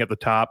quite hang at the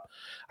top.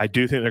 I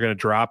do think they're going to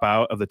drop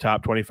out of the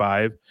top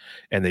 25,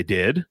 and they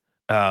did.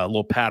 A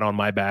little pat on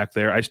my back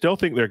there. I still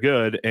think they're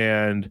good,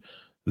 and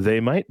they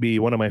might be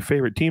one of my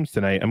favorite teams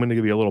tonight. I'm going to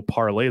give you a little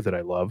parlay that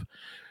I love.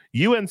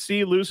 UNC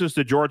loses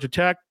to Georgia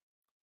Tech.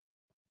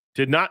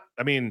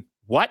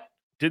 What?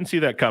 Didn't see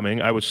that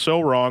coming. I was so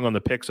wrong on the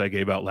picks I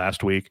gave out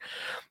last week.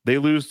 They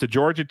lose to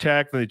Georgia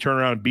Tech, then they turn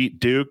around and beat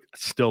Duke.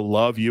 Still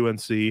love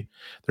UNC.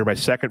 They're my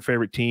second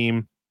favorite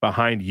team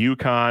behind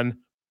UConn.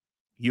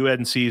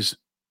 UNC's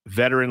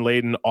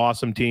veteran-laden,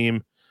 awesome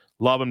team.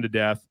 Love them to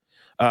death.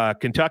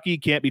 Kentucky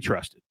can't be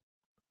trusted.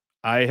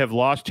 I have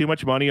lost too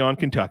much money on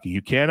Kentucky.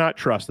 You cannot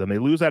trust them. They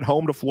lose at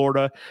home to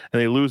Florida,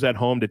 and they lose at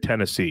home to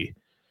Tennessee.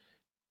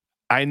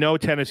 I know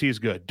Tennessee's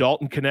good.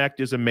 Dalton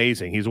Knecht is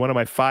amazing. He's one of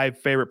my 5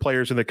 favorite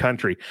players in the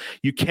country.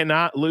 You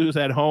cannot lose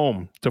at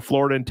home to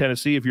Florida and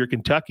Tennessee if you're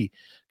Kentucky.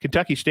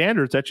 Kentucky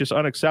standards, that's just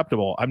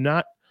unacceptable.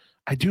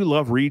 I do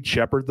love Reed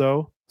Shepherd,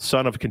 though,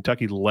 son of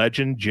Kentucky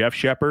legend Jeff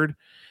Shepherd.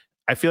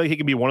 I feel like he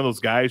can be one of those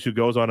guys who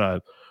goes on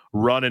a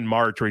run in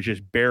March where he's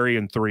just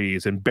burying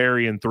threes and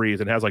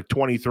has like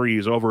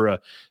 23s over a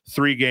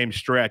 3-game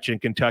stretch,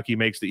 and Kentucky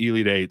makes the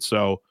Elite Eight.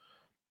 So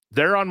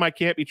they're on my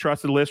can't be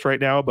trusted list right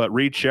now, but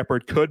Reed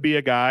Shepherd could be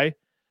a guy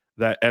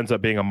that ends up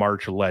being a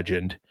March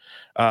legend.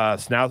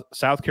 Now,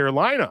 South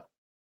Carolina,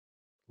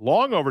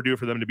 long overdue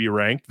for them to be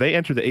ranked. They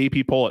entered the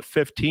AP poll at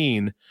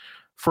 15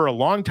 for a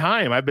long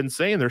time. I've been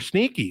saying they're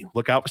sneaky.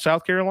 Look out for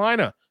South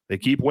Carolina. They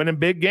keep winning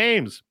big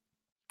games.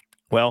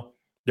 Well,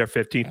 they're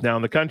 15th now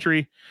in the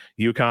country.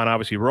 UConn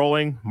obviously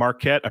rolling.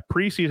 Marquette, a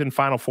preseason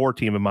Final Four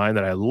team of mine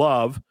that I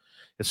love,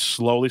 is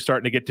slowly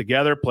starting to get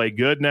together, play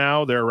good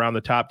now. They're around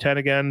the top 10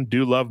 again.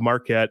 Do love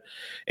Marquette.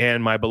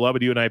 And my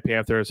beloved UNI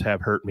Panthers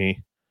have hurt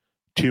me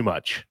too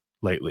much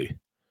lately.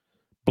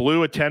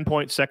 Blew a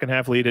 10-point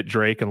second-half lead at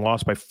Drake and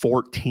lost by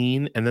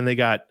 14, and then they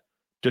got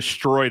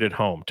destroyed at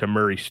home to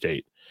Murray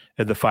State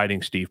at the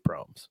Fighting Steve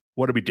Promes.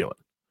 What are we doing?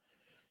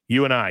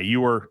 UNI,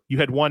 you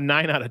had won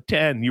 9 out of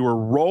 10. You were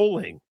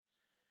rolling.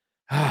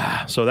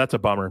 So that's a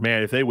bummer.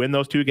 Man, if they win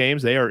those 2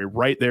 games, they are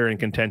right there in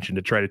contention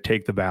to try to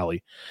take the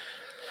Valley.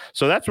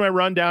 So that's my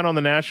rundown on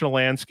the national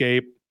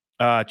landscape.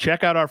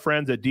 Check out our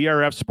friends at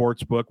DRF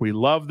Sportsbook. We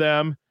love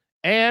them.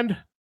 And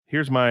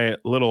here's my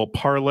little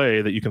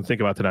parlay that you can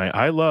think about tonight.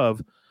 I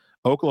love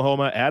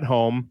Oklahoma at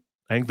home.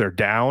 I think they're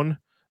down.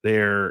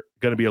 They're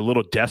going to be a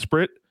little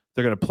desperate.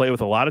 They're going to play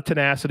with a lot of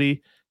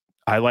tenacity.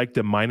 I like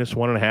the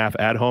 -1.5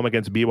 at home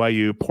against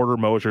BYU. Porter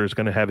Moser is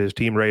going to have his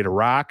team ready to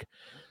rock.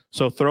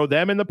 So throw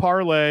them in the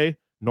parlay.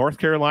 North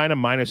Carolina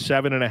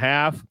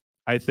 -7.5.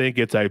 I think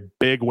it's a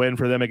big win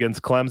for them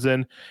against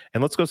Clemson.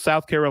 And let's go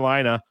South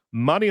Carolina.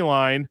 Money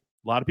line.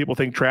 A lot of people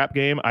think trap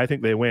game. I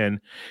think they win.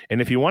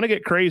 And if you want to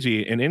get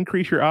crazy and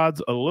increase your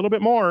odds a little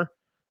bit more,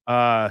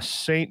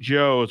 St.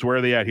 Joe's, where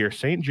are they at here?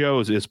 St.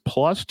 Joe's is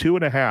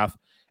 +2.5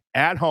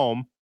 at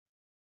home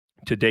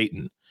to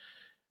Dayton.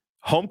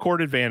 Home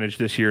court advantage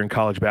this year in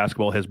college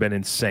basketball has been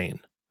insane.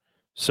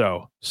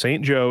 So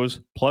St.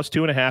 Joe's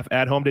 +2.5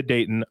 at home to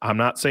Dayton. I'm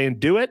not saying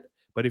do it,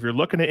 but if you're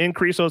looking to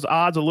increase those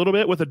odds a little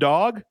bit with a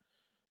dog,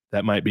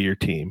 that might be your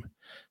team.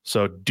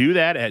 So do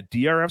that at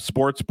DRF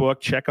Sportsbook.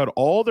 Check out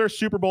all their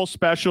Super Bowl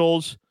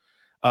specials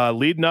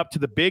leading up to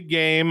the big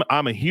game.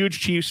 I'm a huge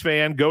Chiefs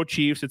fan. Go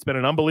Chiefs. It's been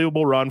an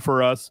unbelievable run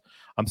for us.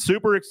 I'm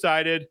super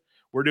excited.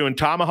 We're doing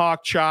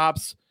tomahawk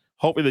chops.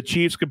 Hopefully the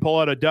Chiefs can pull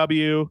out a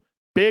W.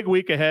 Big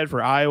week ahead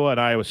for Iowa and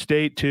Iowa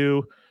State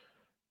too.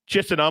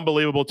 Just an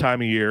unbelievable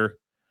time of year.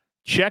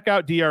 Check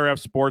out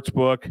DRF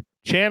Sportsbook,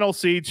 Channel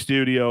Seed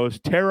Studios,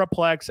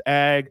 Terraplex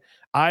Ag,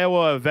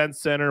 Iowa Event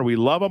Center. We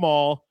love them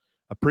all.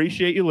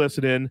 Appreciate you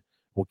listening.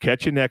 We'll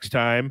catch you next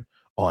time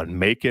on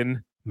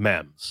Making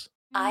Memz.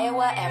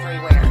 Iowa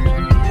Everywhere.